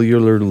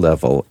cellular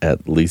level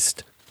at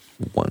least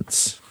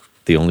once.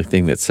 The only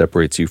thing that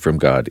separates you from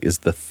God is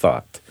the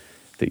thought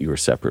that you are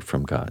separate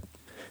from God.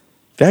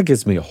 That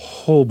gives me a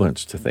whole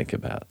bunch to think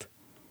about.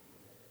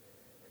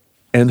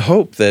 And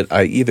hope that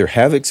I either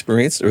have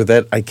experienced or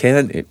that I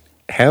can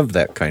have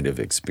that kind of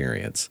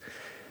experience.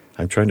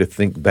 I'm trying to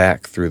think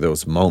back through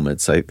those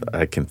moments. I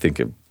can think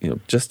of,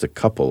 just a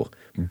couple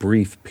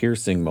brief,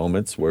 piercing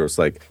moments where it's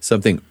like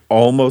something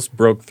almost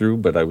broke through,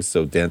 but I was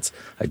so dense,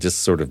 I just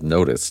sort of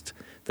noticed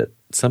that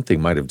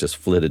something might have just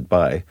flitted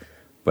by,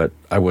 but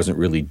I wasn't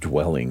really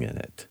dwelling in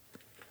it.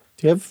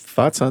 Do you have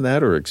thoughts on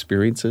that or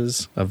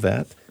experiences of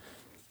that?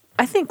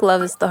 I think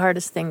love is the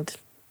hardest thing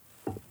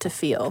to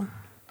feel.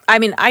 I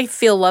mean, I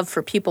feel love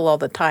for people all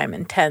the time,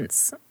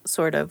 intense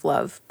sort of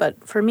love,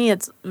 but for me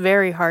it's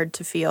very hard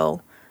to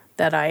feel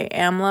that I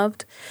am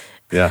loved.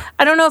 Yeah.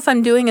 I don't know if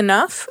I'm doing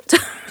enough,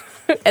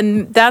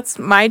 and that's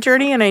my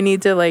journey, and I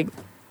need to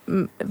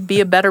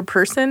be a better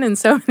person in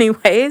so many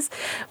ways.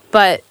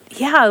 But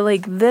yeah,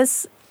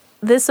 this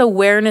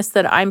awareness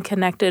that I'm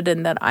connected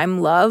and that I'm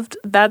loved,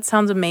 that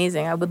sounds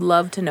amazing. I would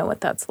love to know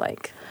what that's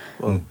like.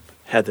 Well,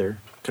 Heather,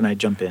 can I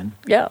jump in?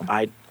 Yeah.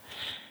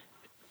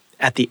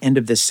 At the end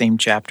of this same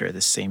chapter,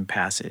 this same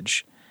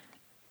passage,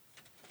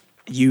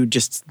 you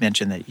just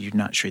mentioned that you're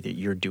not sure that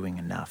you're doing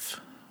enough.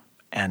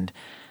 And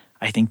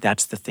I think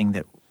that's the thing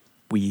that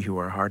we who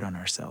are hard on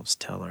ourselves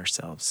tell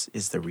ourselves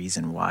is the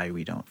reason why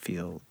we don't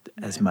feel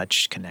as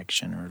much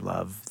connection or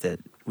love that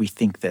we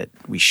think that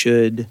we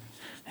should.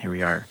 Here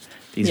we are.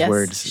 These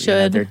words,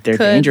 should, they're could,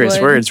 dangerous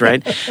would. words,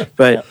 right?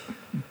 But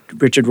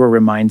Richard Rohr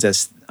reminds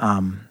us,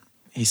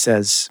 he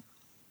says,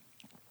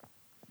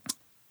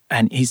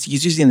 and he's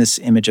using this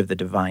image of the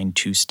divine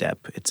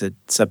two-step. It's a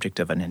subject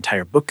of an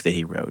entire book that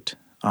he wrote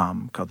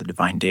called The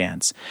Divine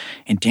Dance.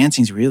 And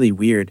dancing's really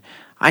weird.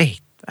 I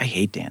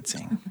hate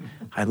dancing.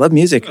 I love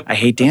music. I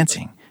hate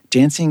dancing.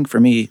 Dancing,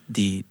 for me,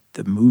 the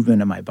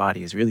movement of my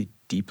body is really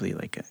deeply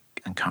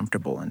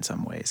uncomfortable in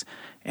some ways.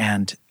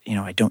 And,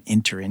 I don't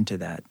enter into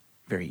that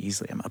very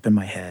easily. I'm up in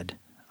my head.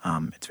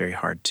 It's very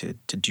hard to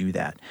do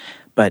that.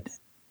 But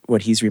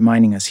what he's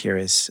reminding us here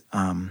is,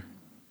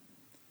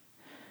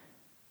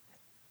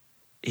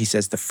 he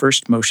says, the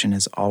first motion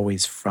is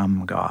always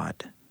from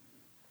God.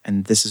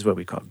 And this is what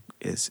we call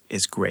is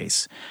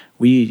grace.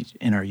 We,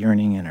 in our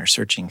yearning and our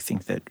searching,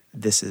 think that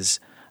this is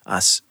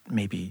us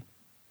maybe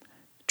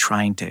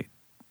trying to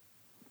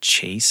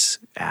chase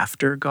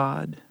after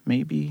God,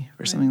 maybe,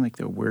 or something like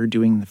that. We're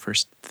doing the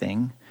first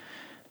thing.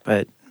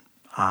 But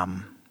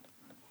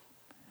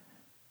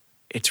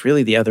it's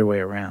really the other way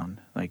around.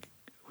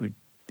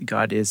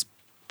 God is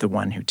the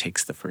one who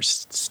takes the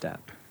first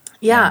step.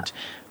 Yeah.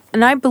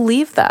 And I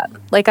believe that.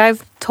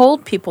 I've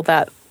told people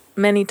that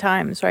many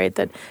times, right?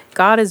 That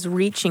God is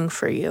reaching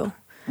for you.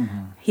 Mm-hmm.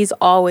 He's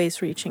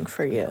always reaching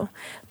for you.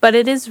 But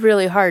it is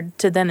really hard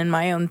to then in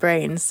my own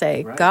brain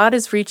say, right. God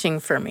is reaching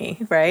for me,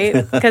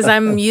 right? Because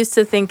I'm used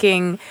to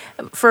thinking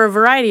for a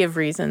variety of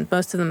reasons.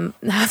 Most of them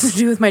have to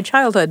do with my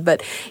childhood.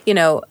 But,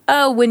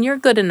 when you're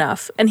good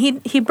enough. And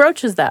he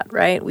broaches that,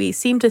 right? We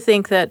seem to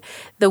think that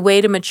the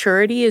way to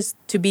maturity is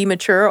to be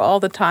mature all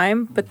the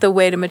time. But the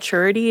way to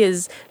maturity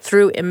is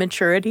through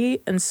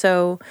immaturity. And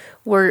so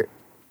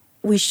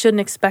we shouldn't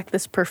expect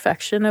this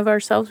perfection of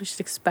ourselves. We should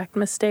expect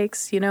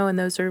mistakes, and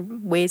those are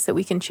ways that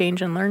we can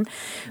change and learn.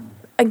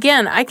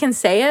 Again, I can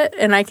say it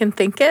and I can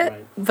think it,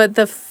 right. But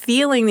the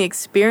feeling, the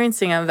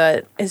experiencing of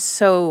it is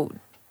so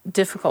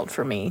difficult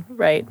for me,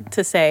 right?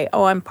 To say,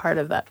 oh, I'm part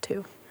of that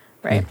too,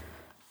 right?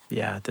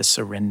 Yeah, the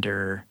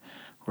surrender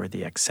or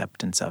the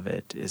acceptance of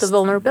it is the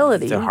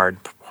vulnerability, the hard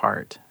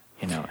part,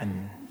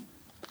 And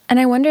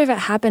I wonder if it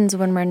happens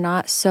when we're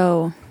not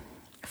so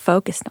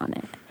focused on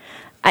it.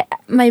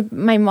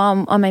 My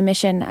mom on my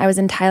mission, I was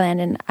in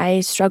Thailand and I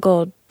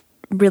struggled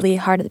really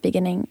hard at the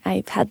beginning.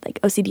 I've had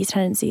OCD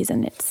tendencies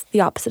and it's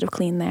the opposite of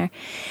clean there.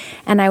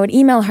 And I would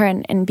email her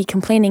and be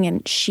complaining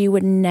and she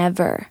would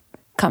never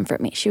comfort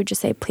me. She would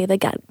just say, play the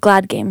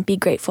glad game, be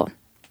grateful.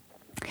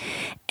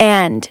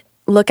 And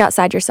look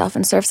outside yourself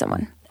and serve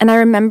someone. And I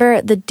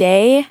remember the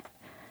day,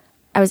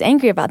 I was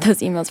angry about those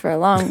emails for a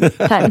long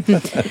time.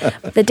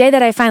 The day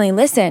that I finally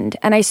listened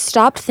and I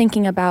stopped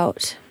thinking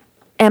about,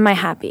 am I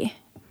happy?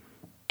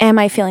 Am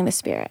I feeling the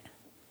Spirit?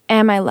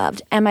 Am I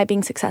loved? Am I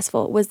being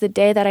successful? Was the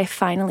day that I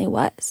finally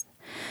was.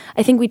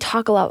 I think we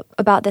talk a lot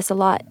about this a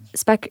lot,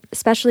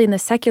 especially in the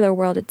secular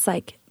world. It's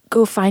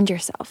go find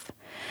yourself.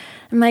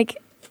 I'm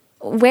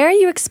where are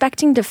you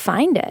expecting to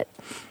find it?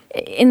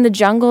 In the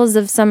jungles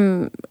of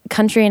some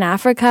country in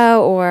Africa,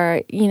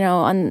 or,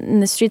 in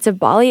the streets of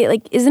Bali?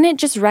 Like, isn't it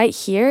just right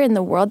here in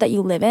the world that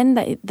you live in,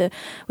 that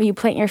where you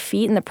plant your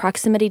feet and the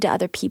proximity to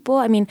other people?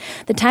 I mean,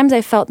 the times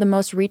I felt the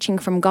most reaching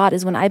from God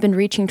is when I've been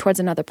reaching towards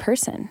another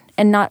person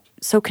and not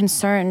so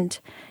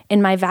concerned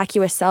in my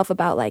vacuous self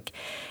about, like,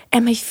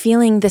 am I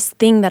feeling this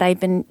thing that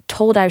I've been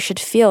told I should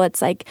feel?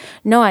 It's like,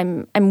 no,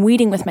 I'm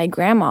weeding with my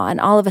grandma,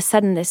 and all of a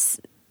sudden this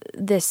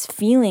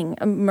feeling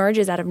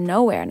emerges out of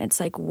nowhere, and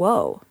it's like,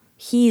 whoa.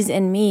 He's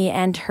in me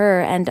and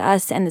her and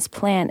us and this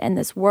plant and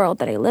this world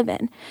that I live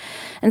in.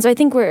 And so I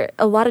think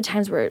a lot of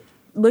times we're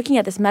looking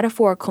at this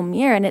metaphorical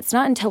mirror, and it's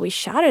not until we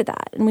shatter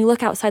that and we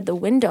look outside the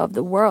window of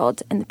the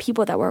world and the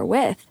people that we're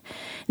with,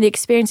 the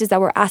experiences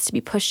that we're asked to be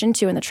pushed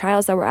into and the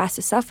trials that we're asked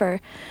to suffer,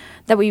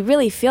 that we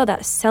really feel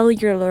that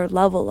cellular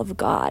level of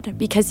God,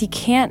 because he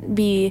can't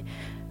be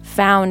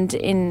found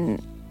in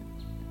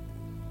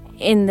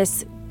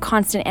this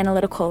constant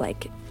analytical,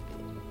 like,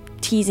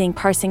 teasing,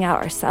 parsing out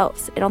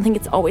ourselves. I don't think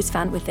it's always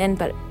found within,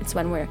 but it's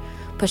when we're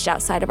pushed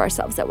outside of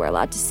ourselves that we're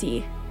allowed to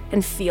see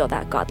and feel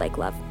that godlike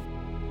love.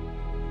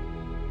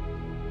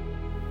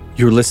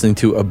 You're listening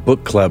to a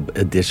book club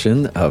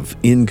edition of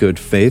In Good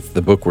Faith.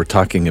 The book we're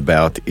talking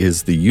about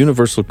is The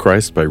Universal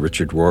Christ by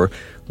Richard Rohr.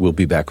 We'll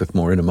be back with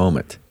more in a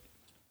moment.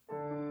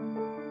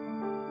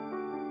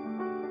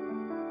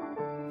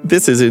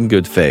 This is In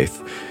Good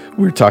Faith.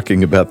 We're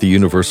talking about The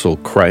Universal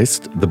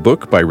Christ, the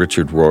book by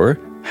Richard Rohr,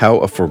 How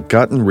a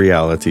Forgotten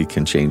Reality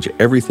Can Change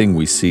Everything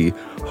We See,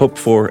 Hope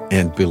For,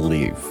 and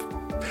Believe.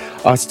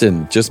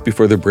 Austin, just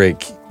before the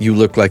break, you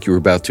looked like you were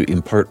about to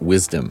impart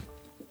wisdom.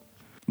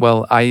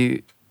 Well,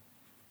 I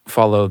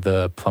follow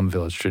the Plum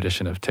Village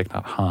tradition of Thich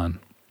Nhat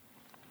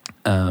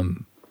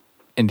Hanh.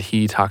 And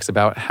he talks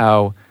about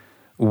how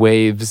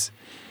waves,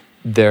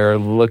 they're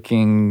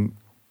looking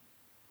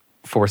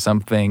for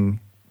something,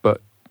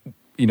 but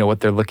what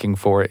they're looking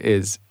for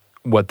is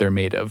what they're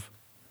made of.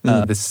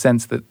 The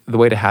sense that the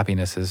way to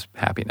happiness is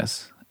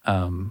happiness,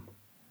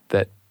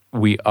 that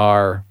we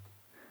are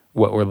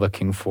what we're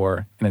looking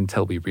for, and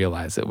until we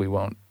realize it, we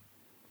won't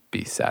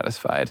be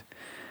satisfied.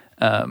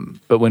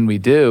 But when we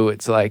do,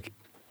 it's like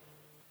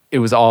it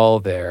was all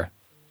there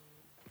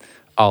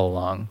all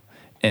along.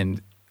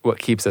 And what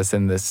keeps us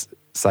in this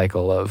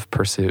cycle of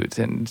pursuit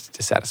and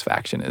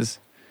dissatisfaction is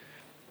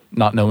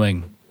not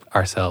knowing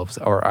ourselves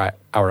or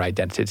our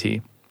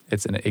identity.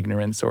 It's an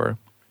ignorance or...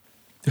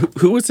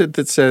 Who is it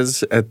that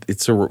says,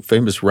 it's a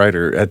famous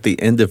writer, at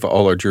the end of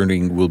all our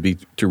journeying will be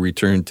to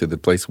return to the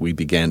place we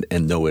began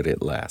and know it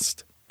at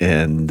last.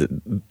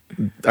 And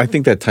I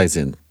think that ties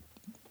in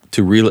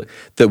to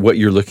that what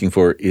you're looking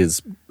for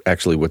is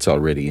actually what's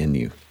already in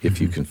you, if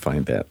you can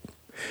find that.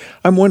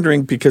 I'm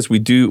wondering, because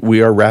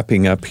we are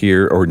wrapping up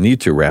here, or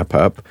need to wrap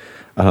up,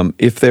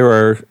 if there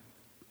are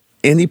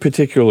any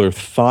particular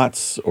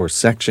thoughts or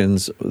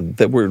sections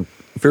that were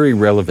very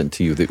relevant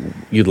to you that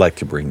you'd like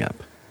to bring up.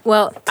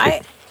 Well,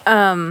 I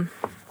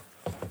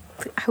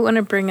want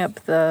to bring up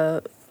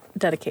the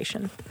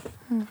dedication.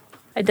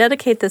 I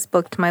dedicate this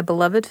book to my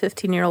beloved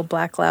 15-year-old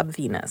black lab,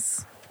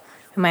 Venus,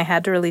 whom I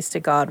had to release to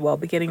God while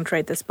beginning to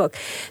write this book.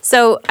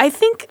 So I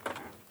think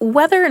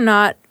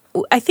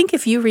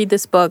if you read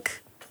this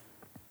book,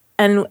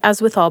 and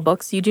as with all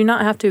books, you do not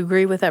have to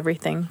agree with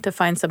everything to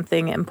find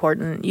something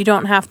important. You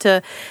don't have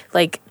to,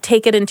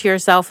 take it into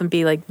yourself and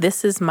be like,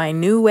 this is my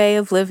new way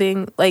of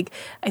living.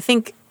 I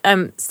think...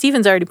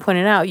 Stephen's already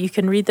pointed out, you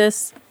can read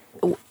this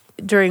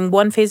during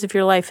one phase of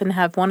your life and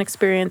have one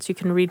experience. You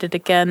can read it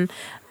again.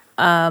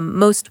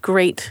 Most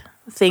great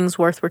things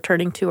worth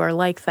returning to are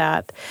like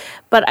that.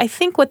 But I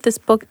think what this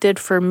book did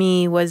for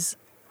me was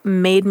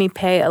made me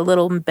pay a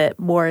little bit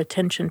more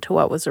attention to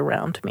what was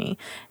around me.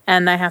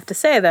 And I have to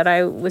say that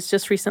I was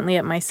just recently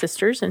at my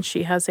sister's, and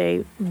she has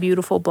a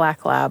beautiful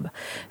black lab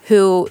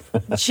who,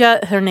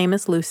 her name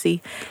is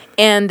Lucy.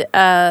 And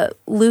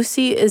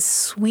Lucy is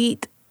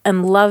sweet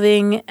and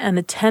loving and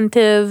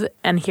attentive,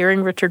 and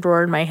hearing Richard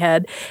Rohr in my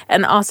head,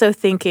 and also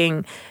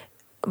thinking,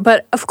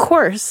 but of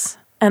course,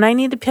 and I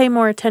need to pay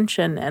more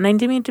attention, and I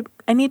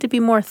need to be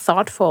more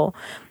thoughtful,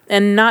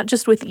 and not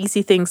just with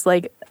easy things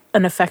like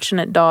an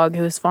affectionate dog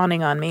who is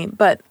fawning on me,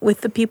 but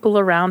with the people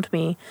around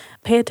me.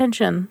 Pay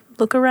attention,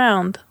 look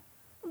around,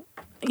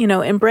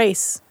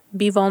 embrace,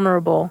 be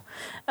vulnerable.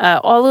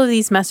 All of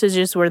these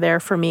messages were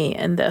there for me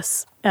in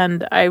this,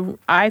 and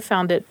I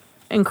found it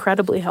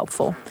incredibly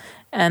helpful.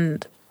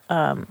 And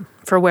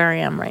for where I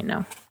am right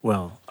now.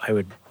 Well, I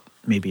would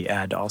maybe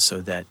add also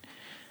that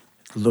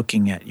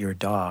looking at your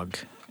dog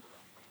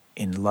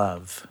in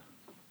love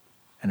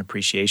and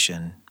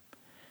appreciation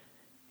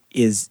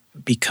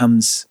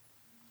becomes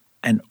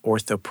an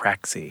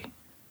orthopraxy.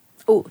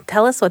 Oh,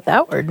 tell us what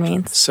that word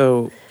means.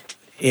 So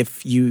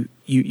if you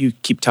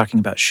keep talking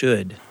about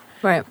should,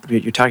 right?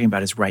 What you're talking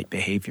about is right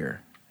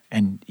behavior,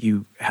 and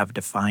you have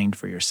defined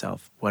for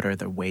yourself what are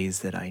the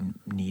ways that I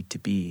need to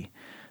be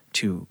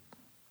to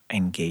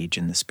engage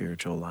in the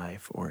spiritual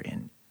life or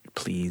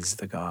please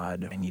the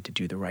God. I need to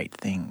do the right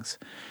things.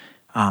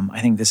 I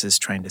think this is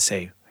trying to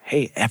say,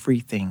 hey,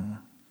 everything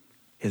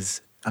is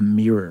a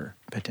mirror,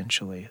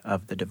 potentially,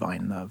 of the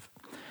divine love.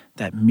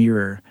 That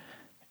mirror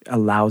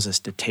allows us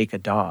to take a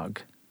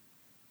dog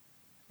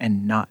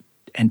and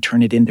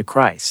turn it into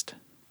Christ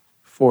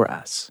for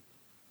us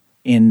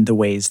in the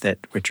ways that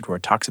Richard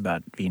Rohr talks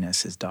about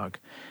Venus, his dog.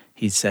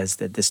 He says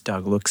that this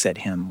dog looks at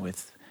him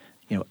with,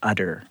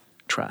 utter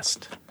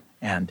trust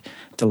and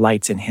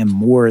delights in him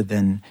more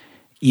than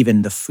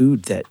even the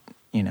food that,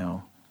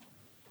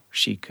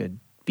 she could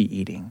be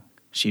eating.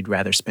 She'd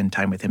rather spend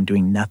time with him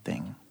doing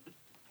nothing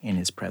in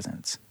his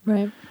presence.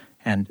 Right.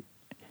 And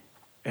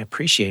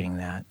appreciating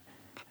that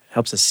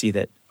helps us see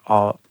that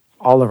all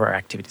of our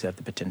activities have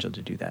the potential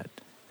to do that.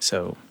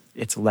 So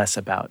it's less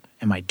about,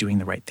 am I doing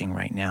the right thing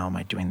right now? Am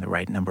I doing the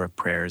right number of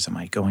prayers? Am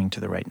I going to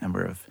the right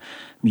number of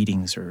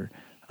meetings or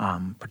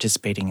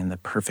participating in the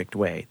perfect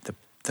way?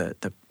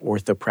 The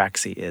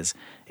orthopraxy is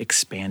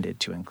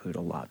expanded to include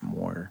a lot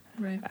more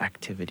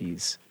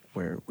activities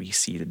where we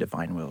see the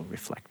divine will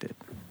reflected.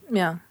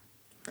 Yeah.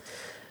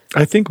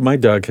 I think my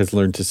dog has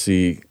learned to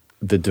see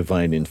the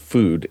divine in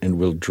food and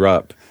will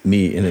drop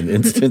me in an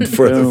instant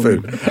for the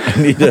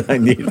food. I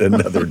need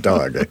another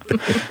dog, I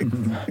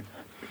think.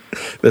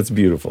 That's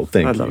beautiful.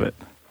 Thank you. I love it.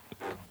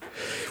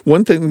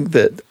 One thing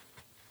that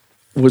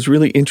was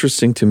really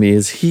interesting to me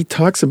is he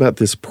talks about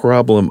this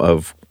problem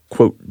of,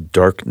 quote,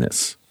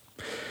 darkness,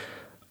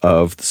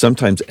 of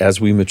sometimes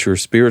as we mature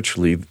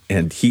spiritually,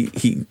 and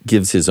he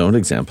gives his own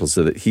examples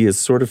so that he has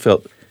sort of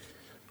felt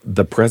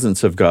the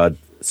presence of God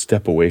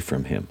step away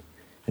from him.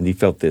 And he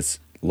felt this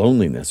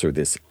loneliness or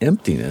this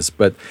emptiness,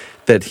 but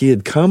that he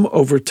had come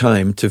over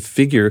time to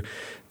figure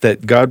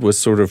that God was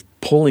sort of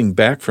pulling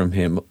back from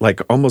him,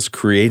 like almost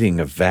creating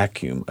a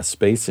vacuum, a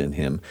space in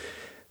him,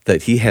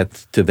 that he had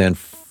to then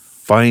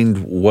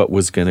find what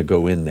was going to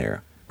go in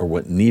there or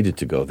what needed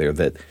to go there.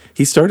 That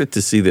he started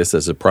to see this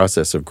as a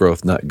process of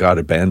growth, not God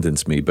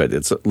abandons me, but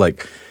it's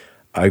like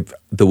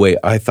the way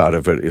I thought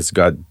of it is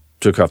God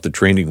took off the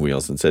training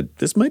wheels and said,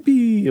 this might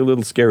be a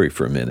little scary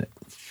for a minute.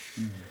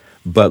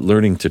 But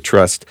learning to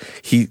trust,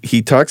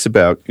 he talks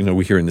about,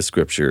 we hear in the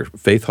scripture,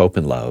 faith, hope,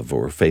 and love,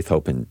 or faith,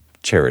 hope, and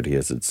charity,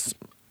 as it's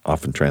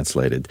often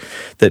translated,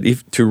 that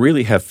if to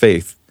really have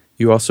faith,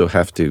 you also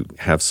have to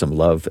have some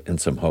love and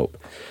some hope.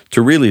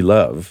 To really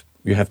love,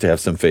 you have to have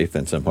some faith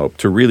and some hope.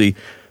 To really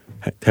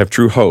have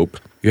true hope,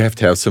 you have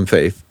to have some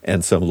faith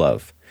and some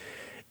love.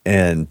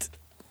 And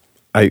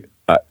I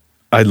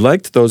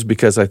liked those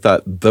because I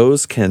thought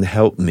those can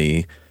help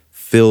me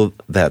fill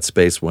that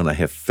space when I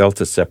have felt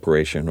a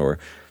separation, or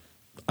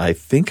I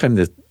think I'm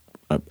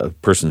a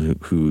person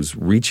who's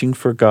reaching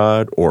for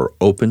God or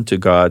open to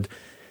God,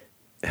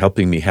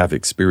 helping me have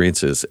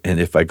experiences. And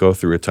if I go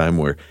through a time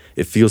where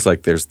it feels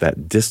like there's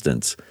that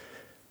distance,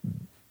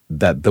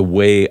 that the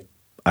way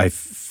I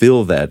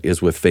feel that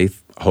is with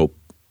faith, hope,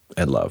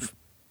 and love.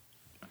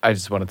 I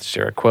just wanted to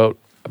share a quote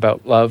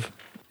about love.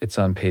 It's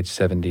on page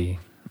 70.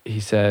 He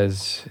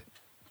says,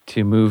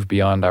 to move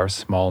beyond our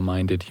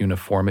small-minded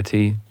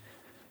uniformity,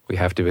 we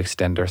have to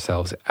extend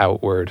ourselves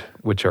outward,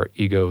 which our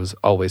egos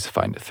always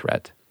find a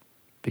threat,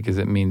 because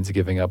it means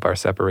giving up our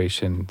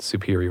separation,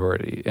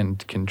 superiority,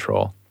 and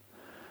control.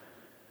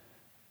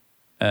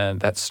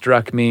 And that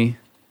struck me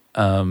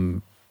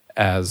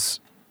as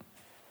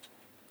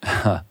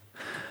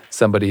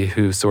somebody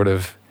who sort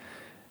of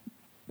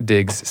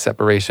digs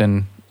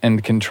separation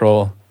and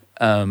control.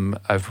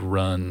 I've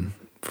run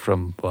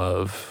from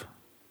love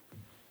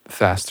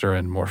faster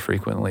and more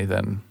frequently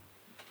than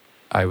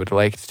I would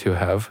like to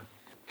have.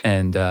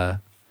 And to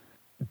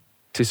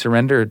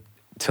surrender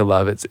to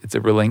love, it's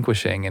a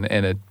relinquishing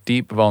and a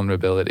deep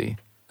vulnerability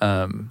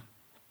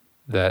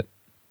that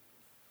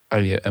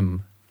I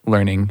am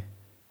learning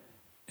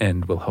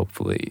and will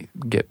hopefully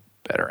get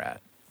better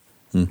at.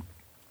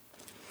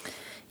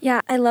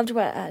 Yeah, I loved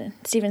what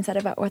Stephen said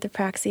about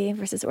orthopraxy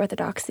versus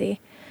orthodoxy.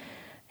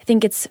 I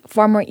think it's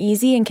far more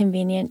easy and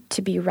convenient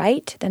to be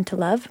right than to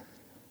love.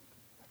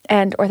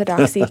 And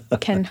orthodoxy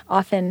can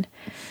often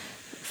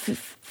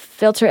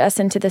filter us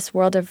into this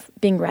world of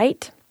being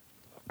right,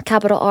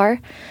 capital R.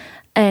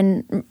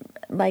 And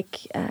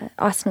like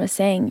Austin was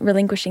saying,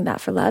 relinquishing that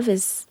for love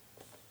is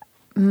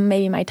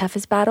maybe my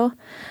toughest battle.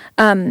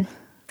 But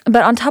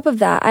on top of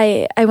that,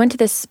 I went to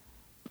this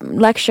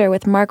lecture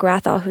with Mark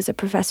Rathall, who's a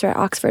professor at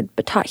Oxford,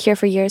 but taught here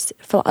for years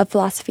of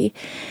philosophy.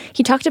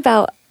 He talked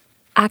about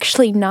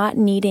actually not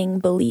needing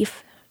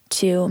belief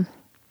to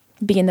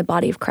be in the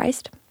body of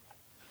Christ.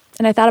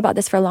 And I thought about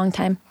this for a long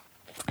time.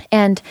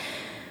 And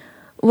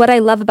what I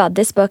love about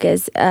this book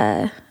is,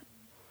 and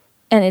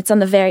it's on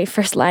the very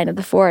first line of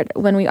the foreword,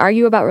 when we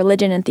argue about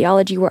religion and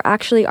theology, we're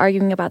actually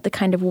arguing about the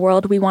kind of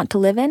world we want to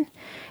live in.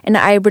 And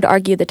I would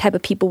argue the type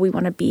of people we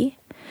want to be.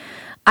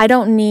 I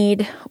don't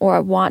need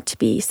or want to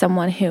be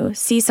someone who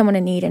sees someone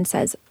in need and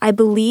says, I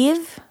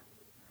believe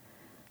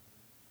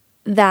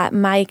that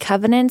my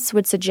covenants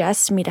would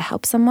suggest me to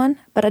help someone,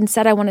 but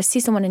instead I want to see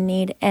someone in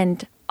need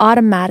and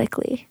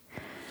automatically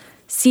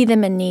see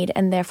them in need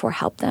and therefore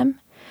help them.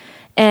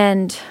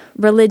 And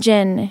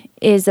religion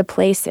is a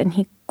place, and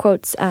he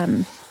quotes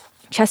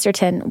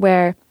Chesterton,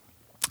 where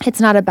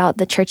It's not about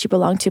the church you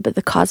belong to, but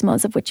the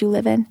cosmos of which you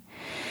live in.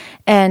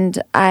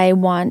 And I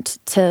want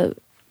to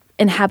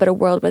inhabit a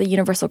world where the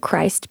universal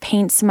Christ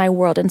paints my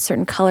world in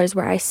certain colors,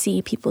 where I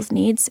see people's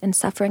needs and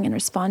suffering and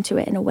respond to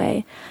it in a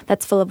way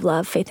that's full of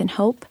love, faith, and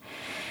hope,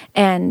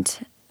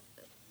 and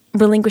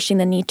relinquishing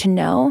the need to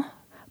know,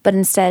 but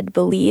instead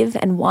believe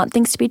and want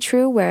things to be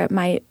true, where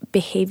my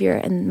behavior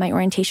and my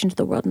orientation to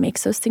the world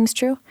makes those things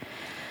true.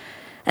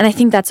 And I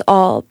think that's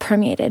all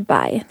permeated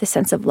by the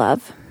sense of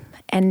love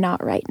and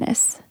not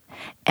rightness.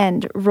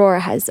 And Rohr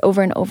has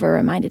over and over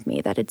reminded me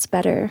that it's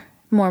better,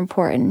 more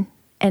important,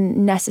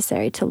 and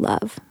necessary to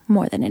love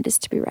more than it is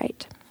to be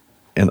right.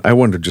 And I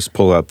want to just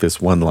pull out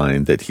this one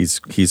line that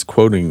he's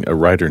quoting a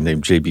writer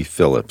named J.B.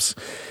 Phillips.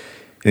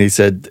 And he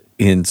said,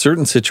 in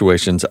certain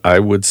situations, I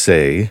would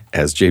say,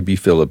 as J.B.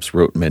 Phillips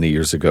wrote many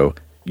years ago,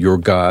 your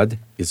God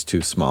is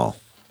too small.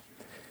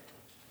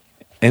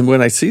 And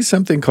when I see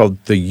something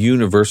called the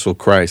universal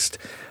Christ,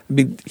 I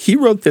mean, he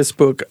wrote this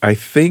book, I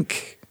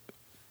think,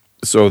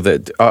 so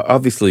that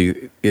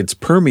obviously it's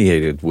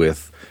permeated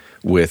with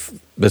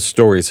the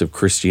stories of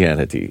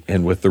Christianity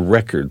and with the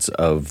records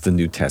of the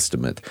New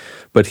Testament.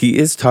 But he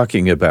is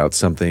talking about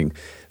something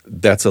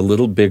that's a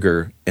little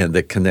bigger and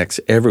that connects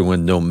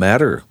everyone, no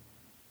matter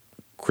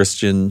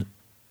Christian,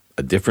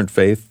 a different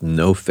faith,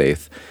 no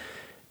faith.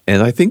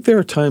 And I think there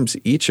are times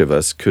each of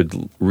us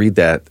could read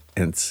that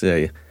and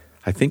say,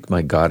 I think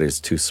my God is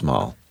too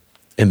small.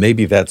 And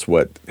maybe that's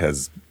what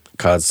has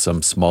caused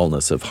some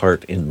smallness of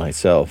heart in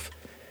myself.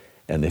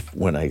 And if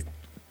when I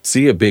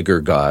see a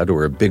bigger God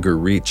or a bigger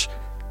reach,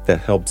 that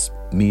helps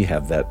me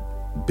have that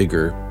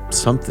bigger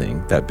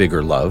something, that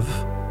bigger love,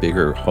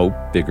 bigger hope,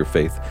 bigger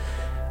faith.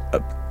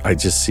 I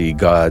just see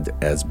God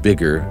as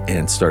bigger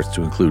and starts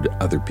to include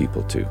other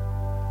people too.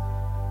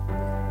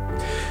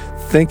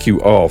 Thank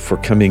you all for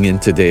coming in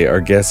today.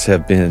 Our guests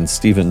have been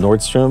Stephen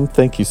Nordstrom.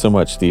 Thank you so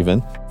much,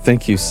 Stephen.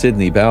 Thank you,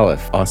 Sydney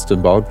Ballif,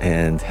 Austin Bogg,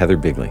 and Heather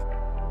Bigley.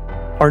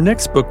 Our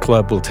next book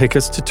club will take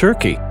us to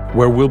Turkey,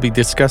 where we'll be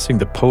discussing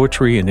the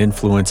poetry and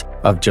influence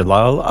of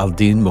Jalal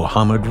al-Din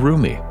Muhammad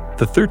Rumi,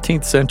 the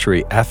 13th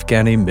century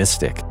Afghani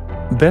mystic.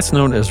 Best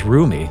known as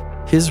Rumi,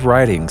 his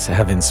writings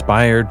have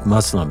inspired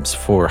Muslims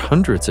for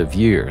hundreds of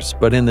years,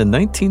 but in the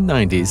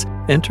 1990s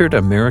entered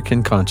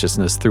American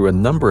consciousness through a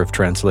number of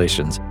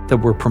translations that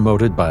were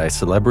promoted by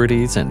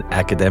celebrities and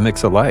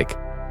academics alike.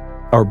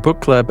 Our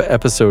book club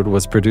episode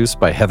was produced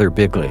by Heather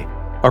Bigley.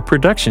 Our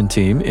production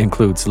team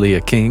includes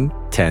Leah King,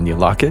 Tanya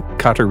Lockett,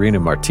 Katarina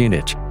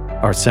Martinic.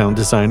 Our sound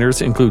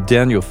designers include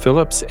Daniel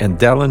Phillips and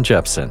Dallin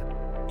Jepson.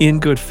 In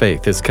Good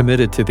Faith is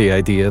committed to the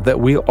idea that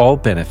we all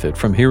benefit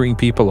from hearing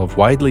people of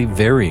widely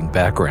varying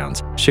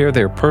backgrounds share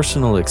their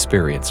personal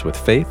experience with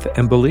faith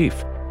and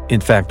belief. In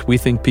fact, we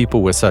think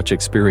people with such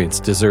experience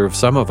deserve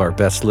some of our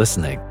best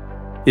listening.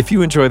 If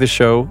you enjoy the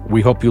show,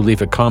 we hope you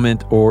leave a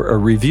comment or a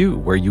review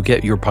where you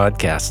get your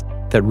podcast.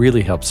 That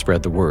really helps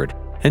spread the word.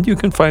 And you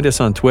can find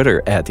us on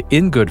Twitter at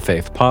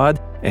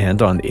InGoodFaithPod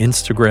and on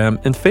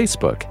Instagram and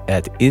Facebook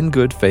at In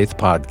Good Faith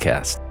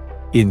Podcast.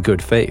 In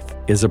Good Faith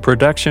is a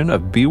production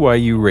of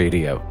BYU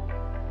Radio.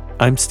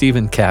 I'm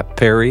Stephen Cap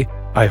Perry.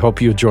 I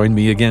hope you'll join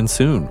me again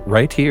soon,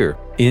 right here,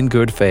 In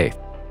Good Faith.